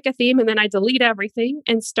like pick a theme and then I delete everything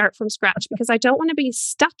and start from scratch because I don't want to be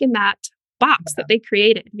stuck in that box that they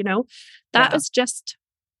created. That is just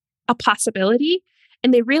a possibility.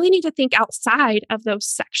 And they really need to think outside of those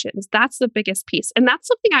sections. That's the biggest piece. And that's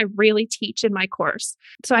something I really teach in my course.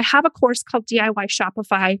 So I have a course called DIY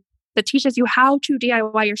Shopify that teaches you how to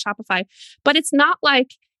DIY your Shopify. But it's not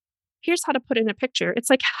like, here's how to put in a picture. It's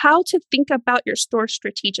like how to think about your store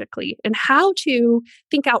strategically and how to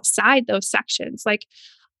think outside those sections. Like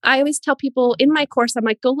I always tell people in my course, I'm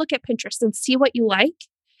like, go look at Pinterest and see what you like.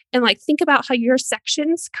 And like, think about how your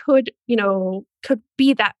sections could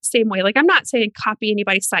be that same way. Like, I'm not saying copy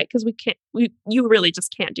anybody's site because you really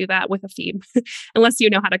just can't do that with a theme unless you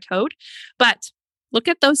know how to code. But look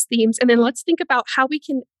at those themes and then let's think about how we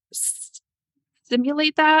can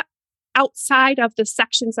simulate that outside of the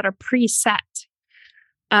sections that are preset.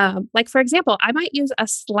 Like, for example, I might use a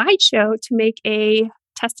slideshow to make a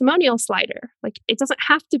testimonial slider. Like, it doesn't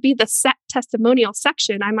have to be the set testimonial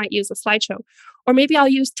section. I might use a slideshow. Or maybe I'll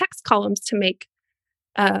use text columns to make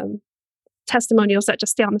testimonials that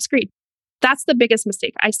just stay on the screen. That's the biggest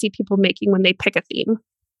mistake I see people making when they pick a theme.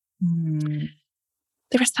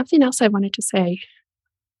 There was something else I wanted to say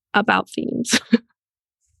about themes.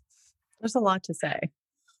 There's a lot to say.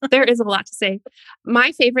 There is a lot to say.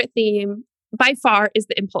 My favorite theme by far is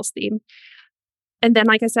the Impulse theme. And then,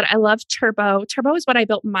 like I said, I love Turbo. Turbo is what I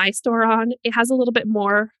built my store on. It has a little bit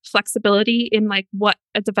more flexibility in like what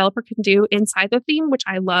a developer can do inside the theme, which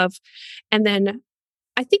I love. And then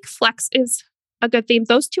I think Flex is a good theme.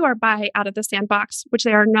 Those two are by Out of the Sandbox, which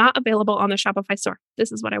they are not available on the Shopify store.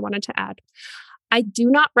 This is what I wanted to add. I do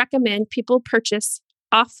not recommend people purchase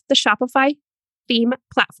off the Shopify theme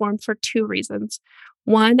platform for two reasons.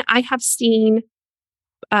 One, I have seen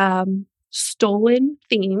stolen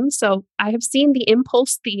themes. So I have seen the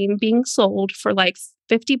Impulse theme being sold for like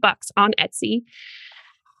 $50 on Etsy.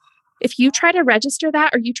 If you try to register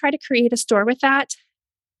that or you try to create a store with that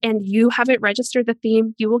and you haven't registered the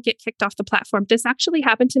theme, you will get kicked off the platform. This actually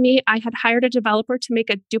happened to me. I had hired a developer to make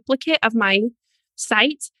a duplicate of my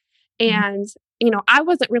site. And, I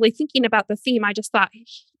wasn't really thinking about the theme. I just thought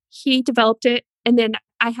he developed it. And then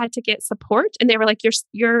I had to get support and they were like,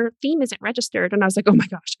 your theme isn't registered. And I was like, oh my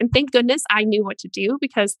gosh. And thank goodness I knew what to do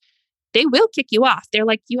because they will kick you off. They're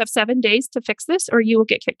like, you have 7 days to fix this or you will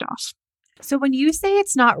get kicked off. So when you say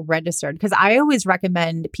it's not registered, because I always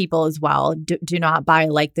recommend people as well, do not buy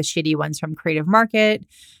like the shitty ones from Creative Market.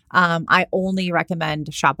 I only recommend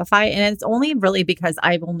Shopify. And it's only really because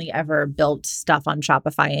I've only ever built stuff on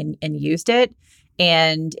Shopify and used it.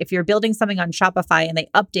 And if you're building something on Shopify and they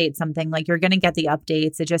update something, like you're going to get the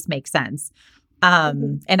updates. It just makes sense.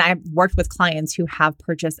 And I've worked with clients who have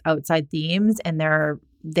purchased outside themes and they're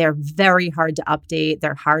very hard to update.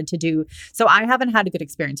 They're hard to do. So I haven't had a good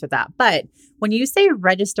experience with that. But when you say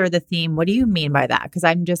register the theme, what do you mean by that? Because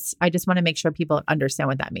I just want to make sure people understand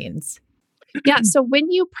what that means. Yeah. So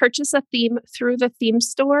when you purchase a theme through the theme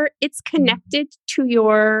store, it's connected to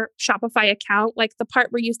your Shopify account. Like the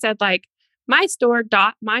part where you said like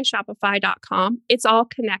mystore.myshopify.com, it's all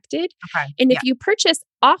connected. Okay. And if you purchase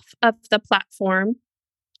off of the platform,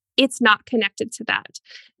 it's not connected to that.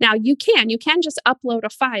 Now you can just upload a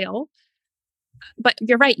file, but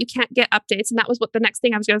you're right, you can't get updates. And that was what the next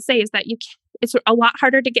thing I was going to say is that it's a lot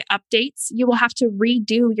harder to get updates. You will have to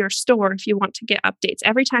redo your store if you want to get updates.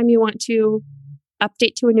 Every time you want to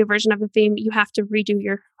update to a new version of the theme, you have to redo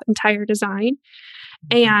your entire design.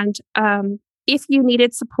 And if you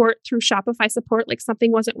needed support through Shopify support, like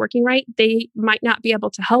something wasn't working right, they might not be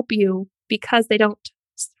able to help you because they don't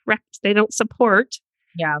support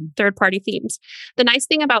third-party themes. The nice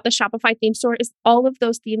thing about the Shopify theme store is all of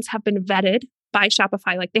those themes have been vetted by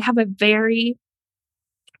Shopify. Like they have a very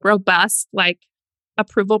robust like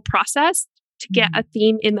approval process to get a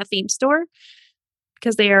theme in the theme store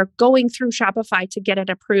because they are going through Shopify to get it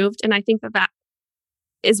approved. And I think that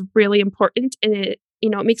is really important. And it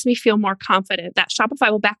makes me feel more confident that Shopify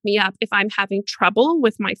will back me up if I'm having trouble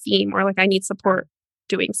with my theme or like I need support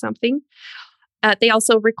doing something. They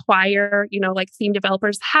also require, like theme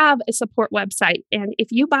developers have a support website. And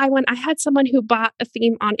if you buy one, I had someone who bought a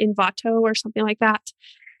theme on Envato or something like that.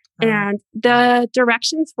 And the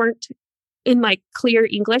directions weren't in like clear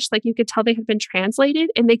English. Like you could tell they had been translated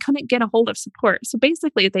and they couldn't get a hold of support. So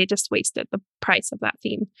basically they just wasted the price of that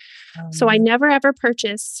theme. So I never ever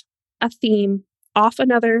purchase a theme off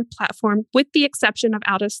another platform with the exception of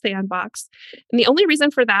Out of Sandbox. And the only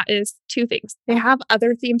reason for that is two things. They have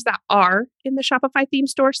other themes that are in the Shopify theme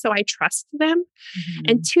store, so I trust them.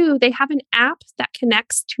 And two, they have an app that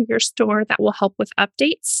connects to your store that will help with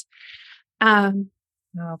updates.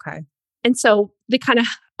 Okay. And so they kind of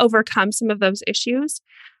overcome some of those issues.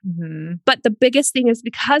 But the biggest thing is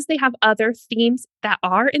because they have other themes that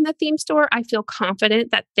are in the theme store, I feel confident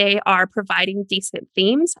that they are providing decent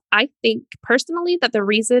themes. I think personally that the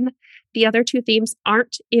reason the other two themes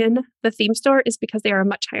aren't in the theme store is because they are a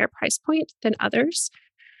much higher price point than others.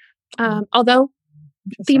 Although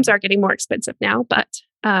themes are getting more expensive now, but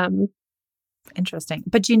interesting.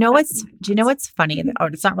 But do you know what's funny? Or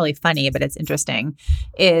it's not really funny, but it's interesting.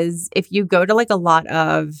 Is if you go to like a lot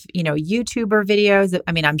of, YouTuber videos,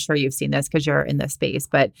 I mean, I'm sure you've seen this because you're in this space,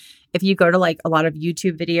 but if you go to like a lot of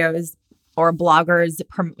YouTube videos or bloggers,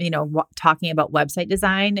 talking about website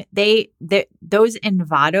design, those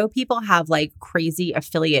Envato people have like crazy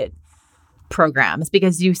affiliate programs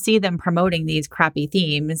because you see them promoting these crappy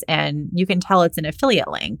themes and you can tell it's an affiliate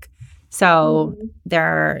link. So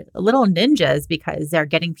they're little ninjas because they're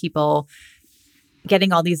getting all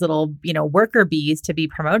these little, worker bees to be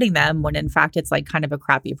promoting them when in fact it's like kind of a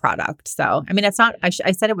crappy product. So, I mean, it's not, I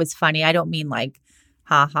said it was funny. I don't mean like,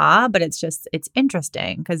 haha, but it's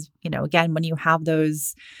interesting because, again, when you have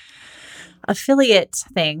those affiliate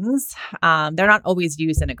things, they're not always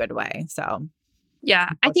used in a good way. So, yeah,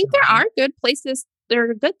 I think there are good places. There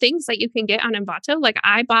are good things that you can get on Envato. Like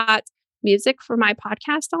I bought music for my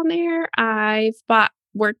podcast on there. I've bought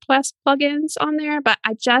WordPress plugins on there, but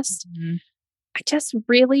I just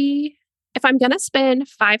really, if I'm going to spend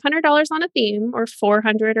 $500 on a theme or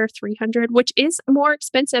 $400 or $300, which is more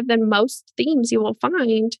expensive than most themes you will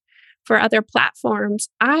find for other platforms,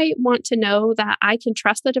 I want to know that I can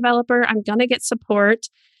trust the developer. I'm going to get support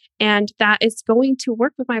and that it's going to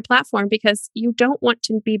work with my platform because you don't want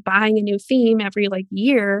to be buying a new theme every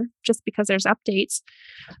year just because there's updates.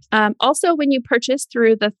 Also, when you purchase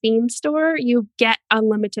through the theme store, you get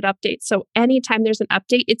unlimited updates. So anytime there's an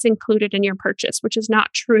update, it's included in your purchase, which is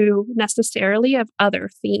not true necessarily of other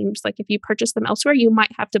themes. Like if you purchase them elsewhere, you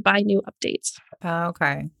might have to buy new updates.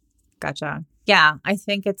 Okay. Gotcha. Yeah, I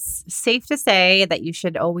think it's safe to say that you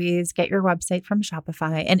should always get your website from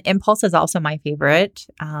Shopify. And Impulse is also my favorite.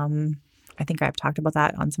 I think I've talked about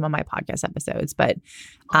that on some of my podcast episodes. But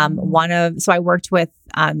so I worked with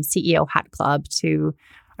CEO Hat Club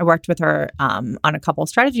I worked with her on a couple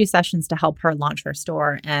strategy sessions to help her launch her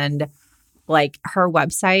store. And like her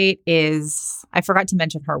website I forgot to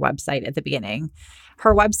mention her website at the beginning.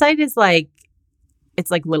 Her website is it's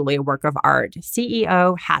like literally a work of art.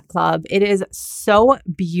 CEO Hat Club. It is so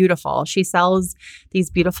beautiful. She sells these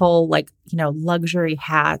beautiful, luxury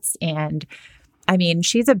hats. And I mean,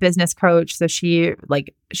 she's a business coach. So she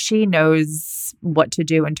knows what to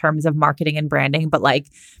do in terms of marketing and branding. But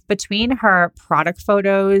between her product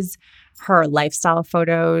photos, her lifestyle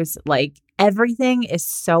photos, everything is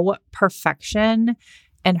so perfection.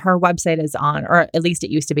 And her website is on, or at least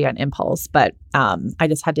it used to be on Impulse. But I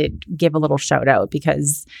just had to give a little shout out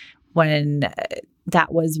because when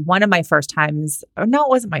that was one of my first times. Or no, it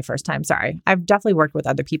wasn't my first time. Sorry. I've definitely worked with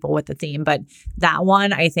other people with the theme, but that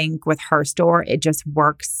one, I think with her store, it just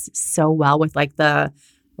works so well with like the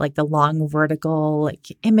long vertical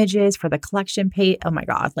like images for the collection page. Oh my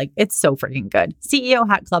God. Like it's so freaking good.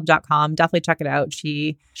 CEOhatclub.com. Definitely check it out.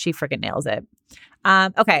 She freaking nails it.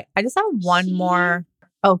 Okay. I just have one more.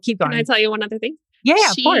 Oh, keep going. Can I tell you one other thing? Yeah,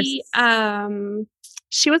 of course.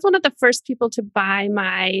 She was one of the first people to buy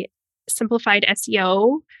my simplified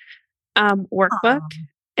SEO workbook.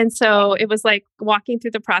 And so it was like walking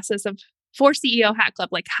through the process of for CEO Hat Club,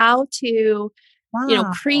 like how to,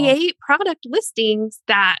 create product listings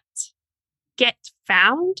that get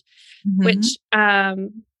found, which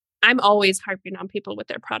I'm always harping on people with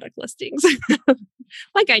their product listings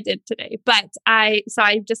like I did today. But I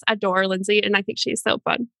just adore Lindsay and I think she's so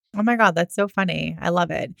fun. Oh my God, that's so funny. I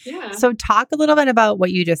love it. Yeah. So talk a little bit about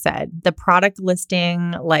what you just said, the product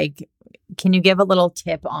listing. Like, can you give a little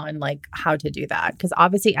tip on like how to do that? Because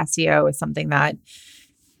obviously SEO is something that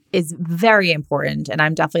is very important. And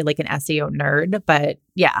I'm definitely like an SEO nerd. But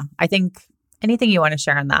yeah, I think anything you want to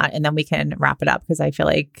share on that, and then we can wrap it up because I feel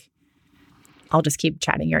like I'll just keep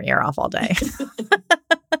chatting your ear off all day.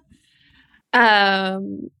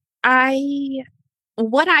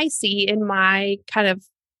 What I see in my kind of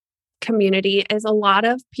community is a lot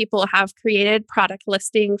of people have created product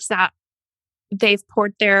listings that they've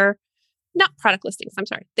poured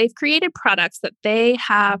they've created products that they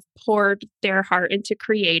have poured their heart into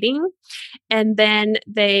creating, and then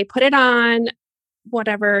they put it on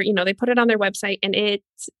whatever, they put it on their website and it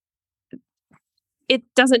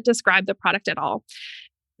doesn't describe the product at all.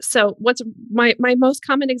 So what's my most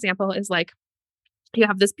common example is like, you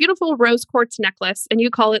have this beautiful rose quartz necklace and you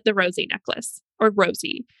call it the Rosie necklace or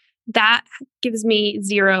Rosie. That gives me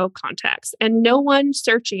zero context. And no one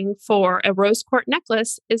searching for a rose quartz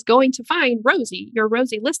necklace is going to find Rosie, your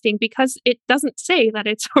Rosie listing, because it doesn't say that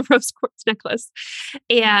it's a rose quartz necklace.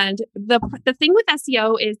 And the thing with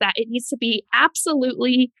SEO is that it needs to be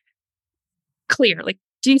absolutely clear, like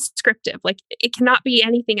descriptive, like it cannot be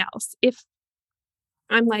anything else. If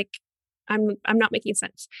I'm like, I'm not making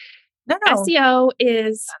sense. No. SEO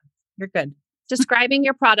is you're good. Describing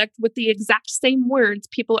your product with the exact same words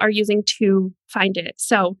people are using to find it.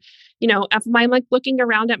 So, if I'm like looking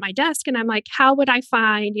around at my desk and I'm like, how would I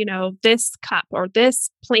find, this cup or this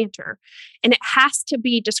planter? And it has to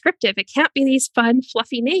be descriptive. It can't be these fun,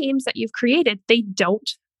 fluffy names that you've created.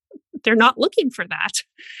 They're not looking for that.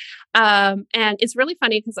 And it's really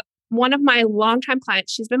funny because one of my longtime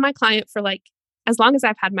clients, she's been my client for like as long as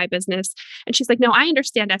I've had my business. And she's like, no, I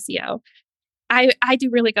understand SEO. I do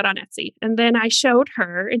really good on Etsy. And then I showed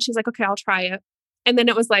her and she's like, okay, I'll try it. And then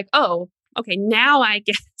it was like, oh, okay, now I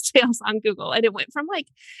get sales on Google. And it went from like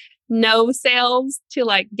no sales to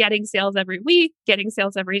like getting sales every week, getting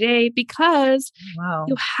sales every day, because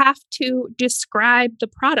you have to describe the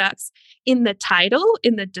products in the title,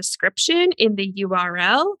 in the description, in the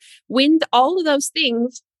URL. When all of those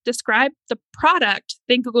things describe the product,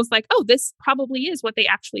 then Google's like, oh, this probably is what they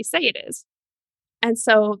actually say it is. And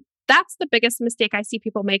so that's the biggest mistake I see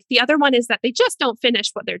people make. The other one is that they just don't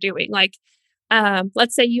finish what they're doing. Like,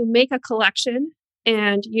 let's say you make a collection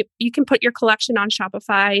and you can put your collection on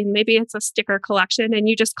Shopify and maybe it's a sticker collection and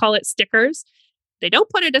you just call it stickers. They don't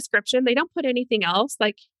put a description. They don't put anything else.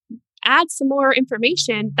 Like, add some more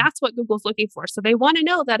information. That's what Google's looking for. So they want to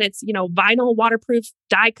know that it's, vinyl waterproof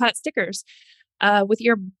die cut stickers with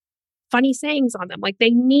your funny sayings on them. Like,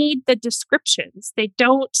 they need the descriptions. They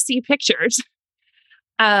don't see pictures.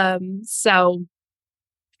 So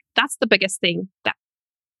that's the biggest thing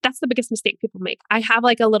that's the biggest mistake people make. I have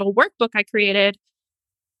like a little workbook I created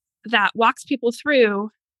that walks people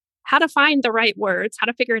through how to find the right words, how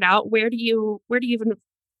to figure it out. Where do you even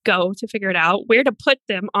go to figure it out? Where to put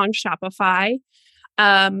them on Shopify?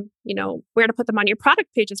 Where to put them on your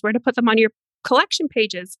product pages, where to put them on your collection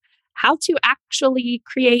pages, how to actually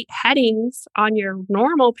create headings on your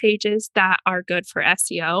normal pages that are good for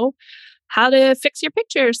SEO. How to fix your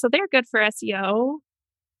pictures so they're good for SEO,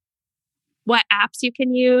 what apps you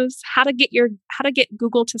can use, how to get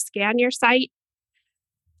Google to scan your site.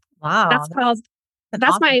 Wow. That's awesome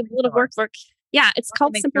my little resource. workbook. Yeah, it's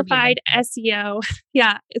called Simplified SEO.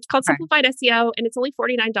 Yeah, it's called Simplified SEO and it's only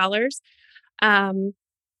 $49.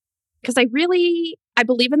 Because I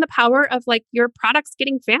believe in the power of like your products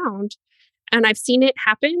getting found. And I've seen it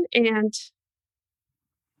happen and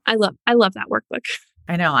I love that workbook.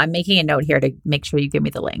 I know. I'm making a note here to make sure you give me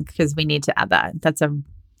the link because we need to add that. That's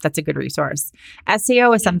a good resource.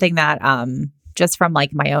 SEO is something that just from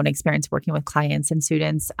like my own experience working with clients and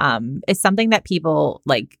students, is something that people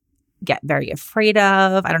like get very afraid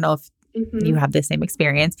of. I don't know if you have the same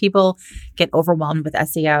experience. People get overwhelmed with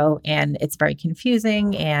SEO and it's very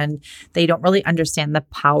confusing and they don't really understand the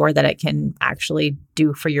power that it can actually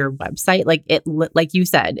do for your website. Like you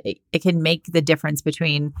said, it can make the difference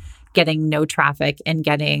between getting no traffic and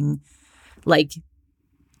getting like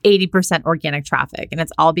 80% organic traffic. And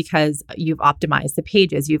it's all because you've optimized the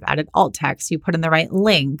pages, you've added alt text, you put in the right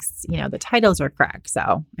links, the titles are correct.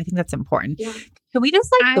 So I think that's important. Yeah. Can we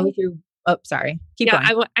just go through? Oh, sorry. Keep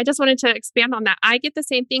going. I just wanted to expand on that. I get the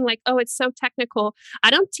same thing, like, oh, it's so technical. I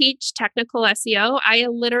don't teach technical SEO. I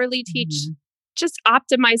literally teach just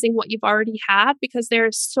optimizing what you've already had, because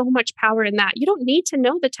there's so much power in that. You don't need to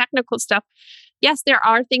know the technical stuff. Yes, there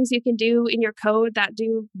are things you can do in your code that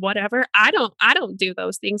do whatever. I don't do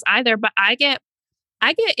those things either, but I get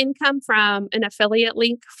income from an affiliate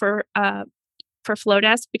link for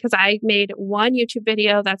Flowdesk, because I made one YouTube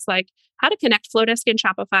video that's like how to connect Flowdesk and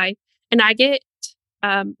Shopify. And I get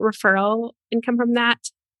referral income from that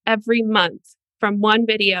every month from one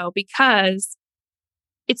video, because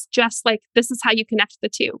it's just like, this is how you connect the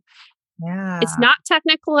two. Yeah. It's not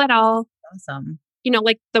technical at all. Awesome.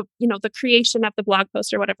 Like the creation of the blog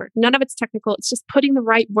post or whatever. None of it's technical. It's just putting the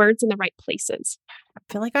right words in the right places. I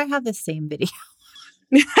feel like I have the same video.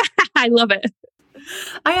 I love it.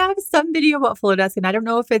 I have some video about Flowdesk, and I don't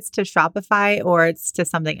know if it's to Shopify or it's to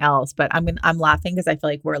something else, but I'm laughing because I feel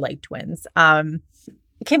like we're like twins.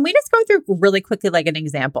 Can we just go through really quickly, like an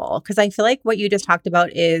example? Because I feel like what you just talked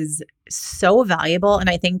about is so valuable.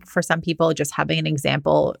 And I think for some people, just having an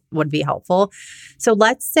example would be helpful. So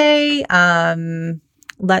let's say, I'm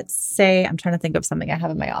trying to think of something I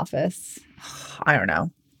have in my office. I don't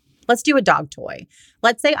know. Let's do a dog toy.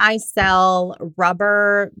 Let's say I sell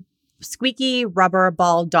squeaky rubber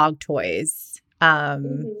ball dog toys.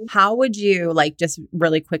 How would you, like, just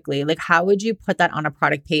really quickly, like, how would you put that on a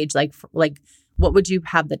product page? Like what would you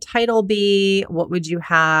have the title be? What would you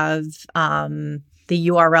have the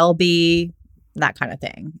URL be? That kind of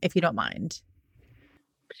thing, if you don't mind.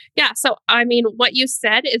 Yeah. So, I mean, what you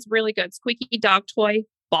said is really good. Squeaky dog toy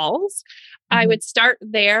balls. I would start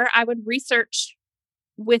there. I would research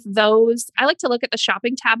with those. I like to look at the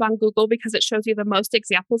shopping tab on Google because it shows you the most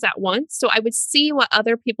examples at once. So I would see what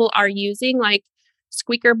other people are using, like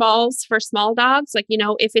squeaker balls for small dogs. Like,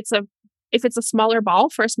 if it's a smaller ball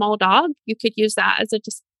for a small dog, you could use that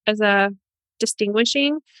as a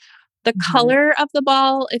distinguishing. The color of the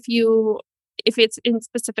ball, if it's in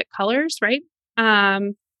specific colors, right?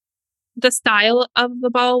 The style of the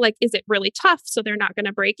ball, like, is it really tough so they're not going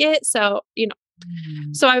to break it? So,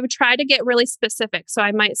 so I would try to get really specific. So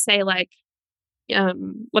I might say, like, let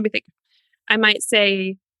me think. I might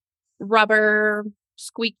say rubber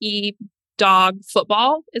squeaky dog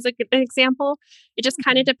football is an example. It just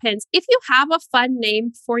kind of depends. If you have a fun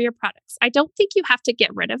name for your products, I don't think you have to get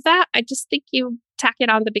rid of that. I just think you tack it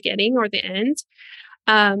on the beginning or the end.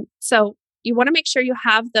 So you want to make sure you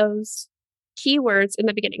have those keywords in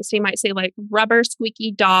the beginning. So you might say, like, rubber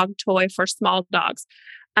squeaky dog toy for small dogs.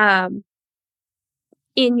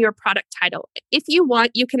 In your product title. If you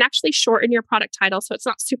want, you can actually shorten your product title so it's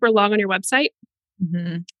not super long on your website.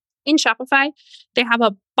 In Shopify, they have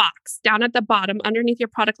a box down at the bottom underneath your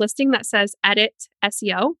product listing that says edit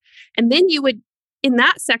SEO. And then in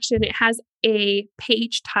that section, it has a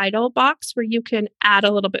page title box where you can add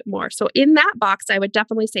a little bit more. So in that box, I would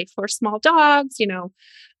definitely say for small dogs,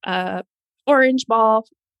 orange ball.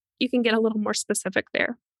 You can get a little more specific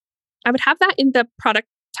there. I would have that in the product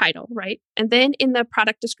title, right? And then in the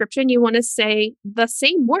product description, you want to say the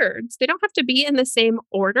same words. They don't have to be in the same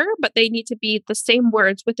order, but they need to be the same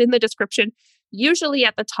words within the description, usually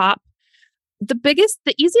at the top. The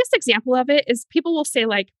easiest example of it is people will say,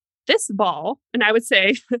 like, this ball, and I would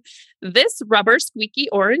say this rubber squeaky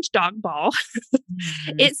orange dog ball.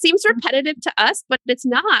 It seems repetitive to us, but it's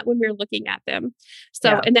not when we're looking at them.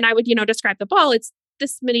 So, and then I would, describe the ball. It's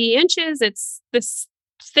this many inches. It's this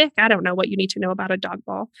thick. I don't know what you need to know about a dog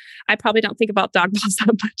ball. I probably don't think about dog balls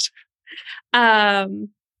that much.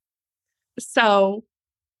 So,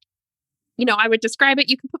 I would describe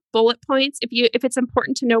it. You can put bullet points if it's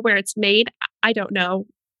important to know where it's made. I don't know.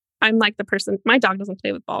 I'm like the person, my dog doesn't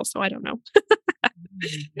play with balls, so I don't know.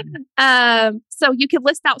 So you could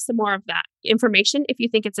list out some more of that information if you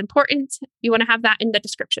think it's important. You want to have that in the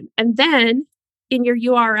description. And then in your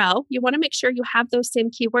URL, you want to make sure you have those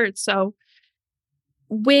same keywords. So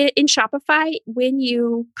in Shopify, when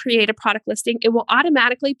you create a product listing, it will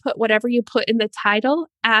automatically put whatever you put in the title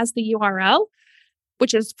as the URL,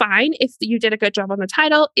 which is fine if you did a good job on the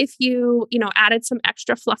title. If you, added some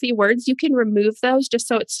extra fluffy words, you can remove those just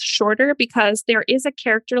so it's shorter, because there is a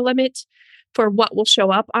character limit for what will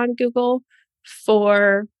show up on Google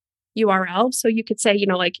for URL. So you could say,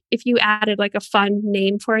 like if you added like a fun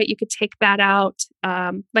name for it, you could take that out.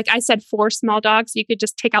 Like I said, for small dogs, you could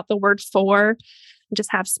just take out the word for and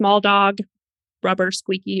just have small dog, rubber,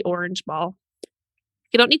 squeaky, orange ball.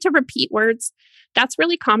 You don't need to repeat words. That's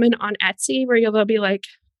really common on Etsy where they'll be like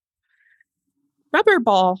rubber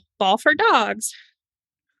ball, ball for dogs,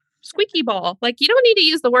 squeaky ball. Like you don't need to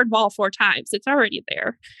use the word ball 4 times. It's already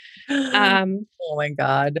there. Oh my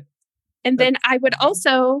God. And then I would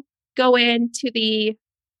also go into the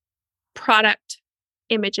product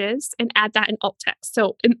images and add that in alt text.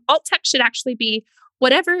 So in alt text should actually be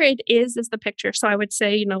whatever it is the picture. So I would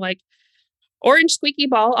say, like orange squeaky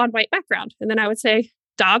ball on white background. And then I would say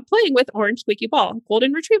dog playing with orange squeaky ball,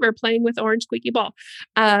 golden retriever playing with orange squeaky ball.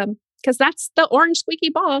 Because that's the orange squeaky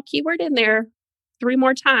ball keyword in there 3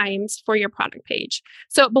 more times for your product page.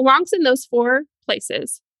 So it belongs in those 4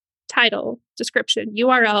 places: title, description,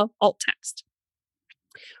 URL, alt text.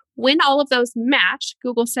 When all of those match,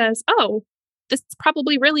 Google says, oh, this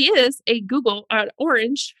probably really is a Google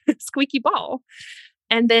orange squeaky ball.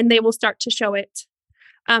 And then they will start to show it.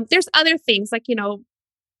 There's other things like,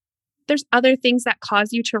 there's other things that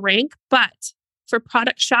cause you to rank. But for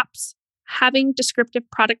product shops, having descriptive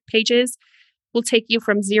product pages will take you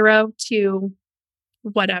from 0 to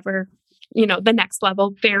whatever, the next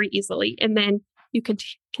level very easily. And then you can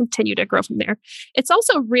continue to grow from there. It's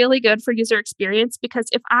also really good for user experience because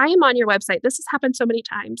if I am on your website, this has happened so many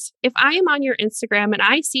times. If I am on your Instagram and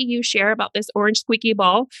I see you share about this orange squeaky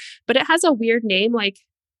ball, but it has a weird name like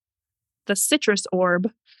the citrus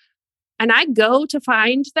orb, and I go to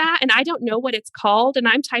find that and I don't know what it's called, and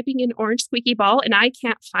I'm typing in orange squeaky ball and I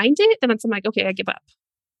can't find it, then I'm like, okay, I give up.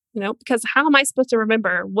 Because how am I supposed to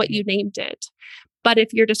remember what you named it? But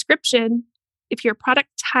if your product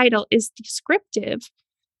title is descriptive,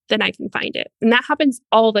 then I can find it. And that happens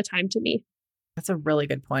all the time to me. That's a really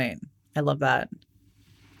good point. I love that.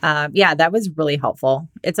 Yeah, that was really helpful.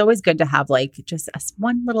 It's always good to have like just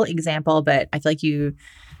one little example, but I feel like you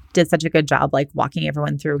did such a good job like walking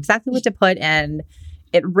everyone through exactly what to put. And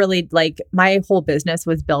it really like my whole business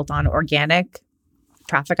was built on organic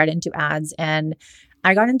traffic. I didn't do ads. And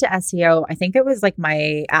I got into SEO. I think it was like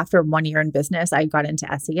after 1 year in business, I got into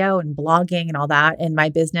SEO and blogging and all that. And my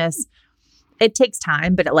business, it takes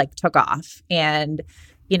time, but it like took off. And,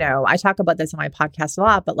 I talk about this on my podcast a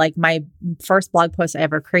lot, but like my first blog post I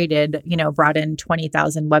ever created, brought in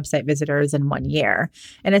 20,000 website visitors in 1 year.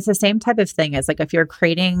 And it's the same type of thing as like if you're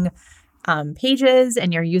creating pages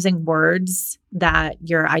and you're using words that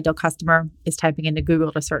your ideal customer is typing into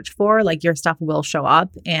Google to search for, like your stuff will show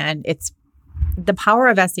up. And the power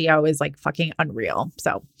of SEO is like fucking unreal.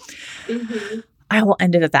 So I will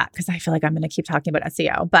end it at that because I feel like I'm going to keep talking about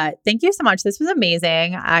SEO. But thank you so much. This was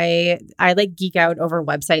amazing. I like geek out over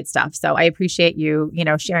website stuff. So I appreciate you,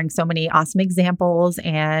 sharing so many awesome examples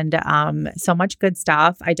and so much good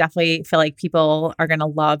stuff. I definitely feel like people are going to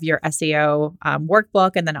love your SEO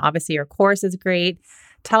workbook. And then obviously your course is great.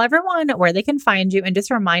 Tell everyone where they can find you and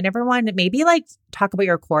just remind everyone, maybe like talk about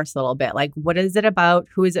your course a little bit. Like what is it about?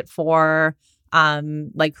 Who is it for?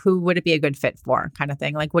 Like who would it be a good fit for kind of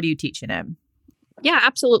thing? Like what are you teaching him? Yeah,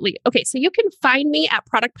 absolutely. Okay, so you can find me at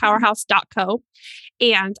productpowerhouse.co,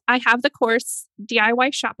 and I have the course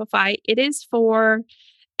DIY Shopify. It is for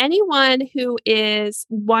anyone who is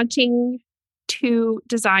wanting to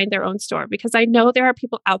design their own store, because I know there are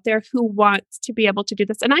people out there who want to be able to do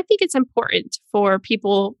this. And I think it's important for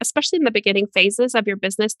people, especially in the beginning phases of your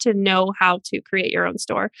business, to know how to create your own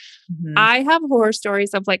store. I have horror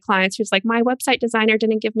stories of like clients who's like, my website designer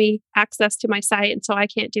didn't give me access to my site, and so I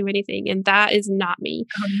can't do anything. And that is not me.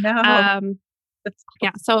 Oh, no.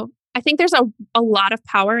 Yeah. So I think there's a lot of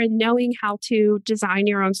power in knowing how to design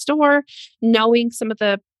your own store, knowing some of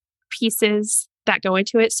the pieces that go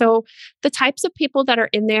into it. So the types of people that are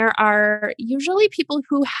in there are usually people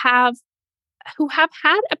who have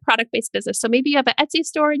had a product-based business. So maybe you have an Etsy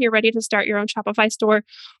store and you're ready to start your own Shopify store.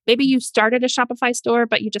 Maybe you started a Shopify store,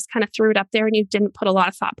 but you just kind of threw it up there and you didn't put a lot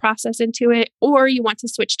of thought process into it. Or you want to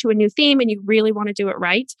switch to a new theme and you really want to do it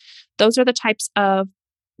right. Those are the types of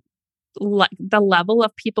the level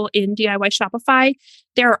of people in DIY Shopify.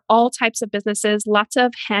 There are all types of businesses, lots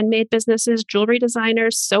of handmade businesses, jewelry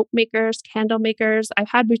designers, soap makers, candle makers. I've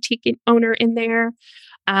had boutique owner in there,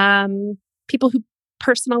 people who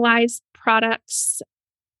personalize products.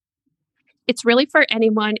 It's really for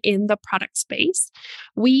anyone in the product space.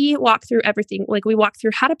 We walk through everything. Like we walk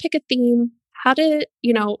through how to pick a theme, how to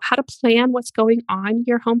plan what's going on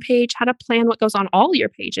your homepage, how to plan what goes on all your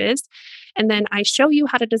pages. And then I show you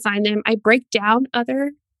how to design them. I break down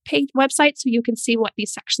other page websites so you can see what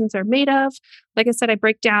these sections are made of. Like I said, I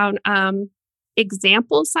break down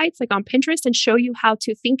example sites like on Pinterest and show you how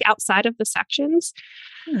to think outside of the sections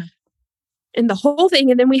and the whole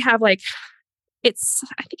thing. And then we have like, I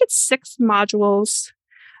think it's 6 modules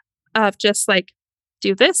of just like,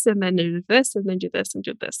 do this and then do this and then do this and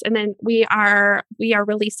do this. And then we are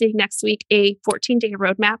releasing next week a 14-day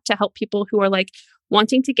roadmap to help people who are like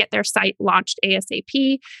wanting to get their site launched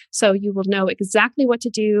ASAP. So you will know exactly what to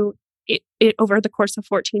do it over the course of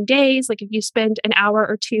 14 days. Like if you spend an hour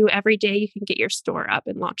or 2 every day, you can get your store up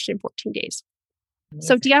and launched in 14 days. Amazing.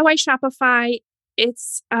 So DIY Shopify,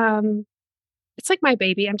 it's like my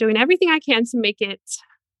baby. I'm doing everything I can to make it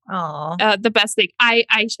the best thing. I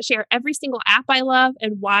share every single app I love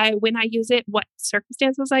and why, when I use it, what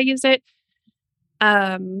circumstances I use it.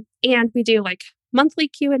 And we do like monthly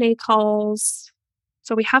Q&A calls.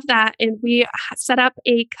 So we have that, and we set up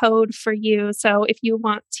a code for you. So if you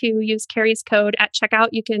want to use Carrie's code at checkout,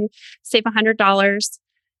 you can save $100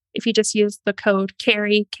 if you just use the code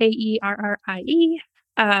Carrie, Kerrie. And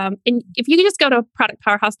if you can just go to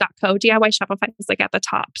productpowerhouse.co, DIY Shopify is like at the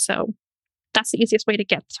top. So that's the easiest way to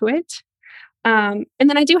get to it. And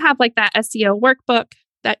then I do have like that SEO workbook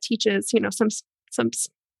that teaches,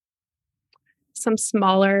 some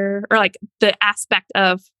smaller, or like the aspect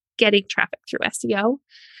of getting traffic through SEO.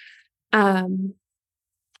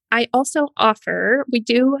 I also offer, we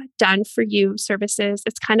do done for you services.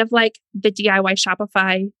 It's kind of like the DIY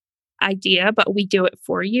Shopify idea, but we do it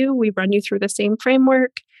for you. We run you through the same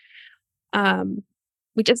framework. For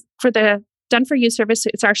the done for you service,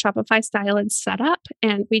 it's our Shopify style and setup.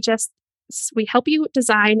 And we help you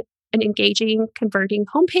design an engaging, converting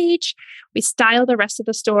homepage. We style the rest of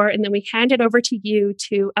the store, and then we hand it over to you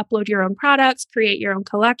to upload your own products, create your own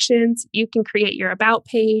collections. You can create your about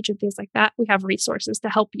page and things like that. We have resources to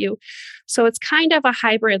help you. So it's kind of a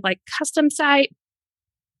hybrid, like custom site,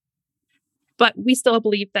 but we still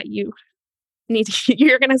believe that you're going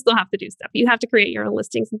to still have to do stuff. You have to create your own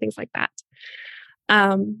listings and things like that.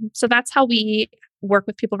 So that's how we work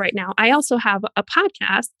with people right now. I also have a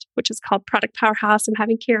podcast, which is called Product Powerhouse. I'm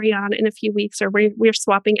having Carrie on in a few weeks, or we're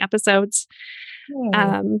swapping episodes.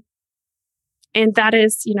 And that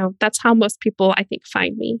is, that's how most people, I think,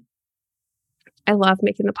 find me. I love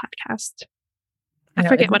making the podcast. I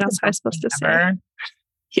forget what else I was supposed to say.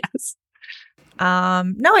 Yes.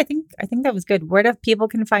 No, I think that was good. Where do people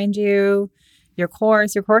can find you? Your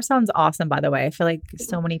course sounds awesome, by the way. I feel like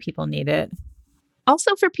so many people need it.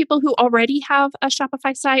 Also, for people who already have a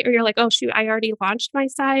Shopify site, or you're like, oh shoot, I already launched my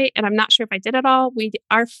site and I'm not sure if I did it all. We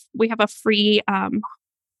have a free Shopify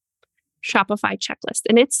checklist,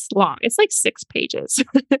 and it's long. It's like 6 pages.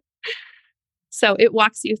 So it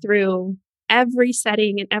walks you through every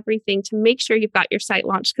setting and everything to make sure you've got your site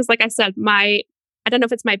launched. Because like I said, I don't know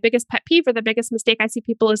if it's my biggest pet peeve or the biggest mistake I see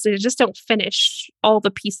people is they just don't finish all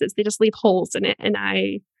the pieces. They just leave holes in it. And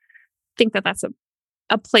I think that that's a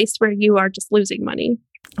place where you are just losing money.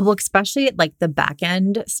 Well, especially like the back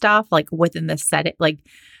end stuff, like within the setting, like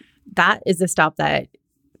that is the stuff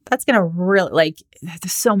that's going to really, like,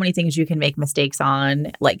 there's so many things you can make mistakes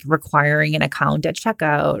on, like requiring an account at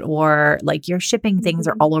checkout, or like your shipping things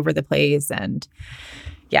are all over the place. And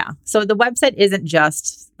yeah. So the website isn't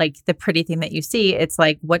just like the pretty thing that you see. It's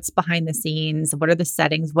like, what's behind the scenes? What are the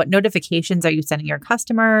settings? What notifications are you sending your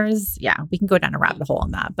customers? Yeah, we can go down a rabbit hole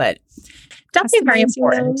on that, but definitely very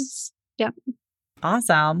important. Yeah.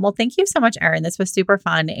 Awesome. Well, thank you so much, Erin. This was super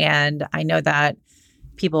fun. And I know that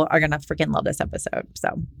people are going to freaking love this episode.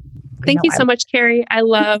 So thank you so much, Carrie. I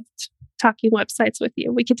loved talking websites with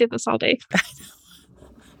you. We could do this all day.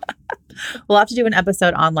 We'll have to do an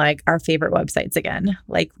episode on like our favorite websites again.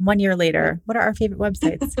 Like 1 year later, what are our favorite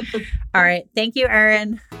websites? All right. Thank you,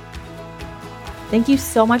 Erin. Thank you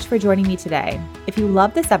so much for joining me today. If you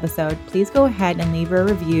love this episode, please go ahead and leave a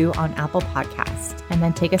review on Apple Podcasts, and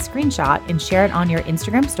then take a screenshot and share it on your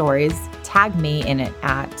Instagram stories. Tag me in it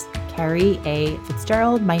at Kerrie A.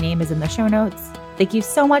 Fitzgerald. My name is in the show notes. Thank you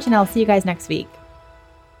so much, and I'll see you guys next week.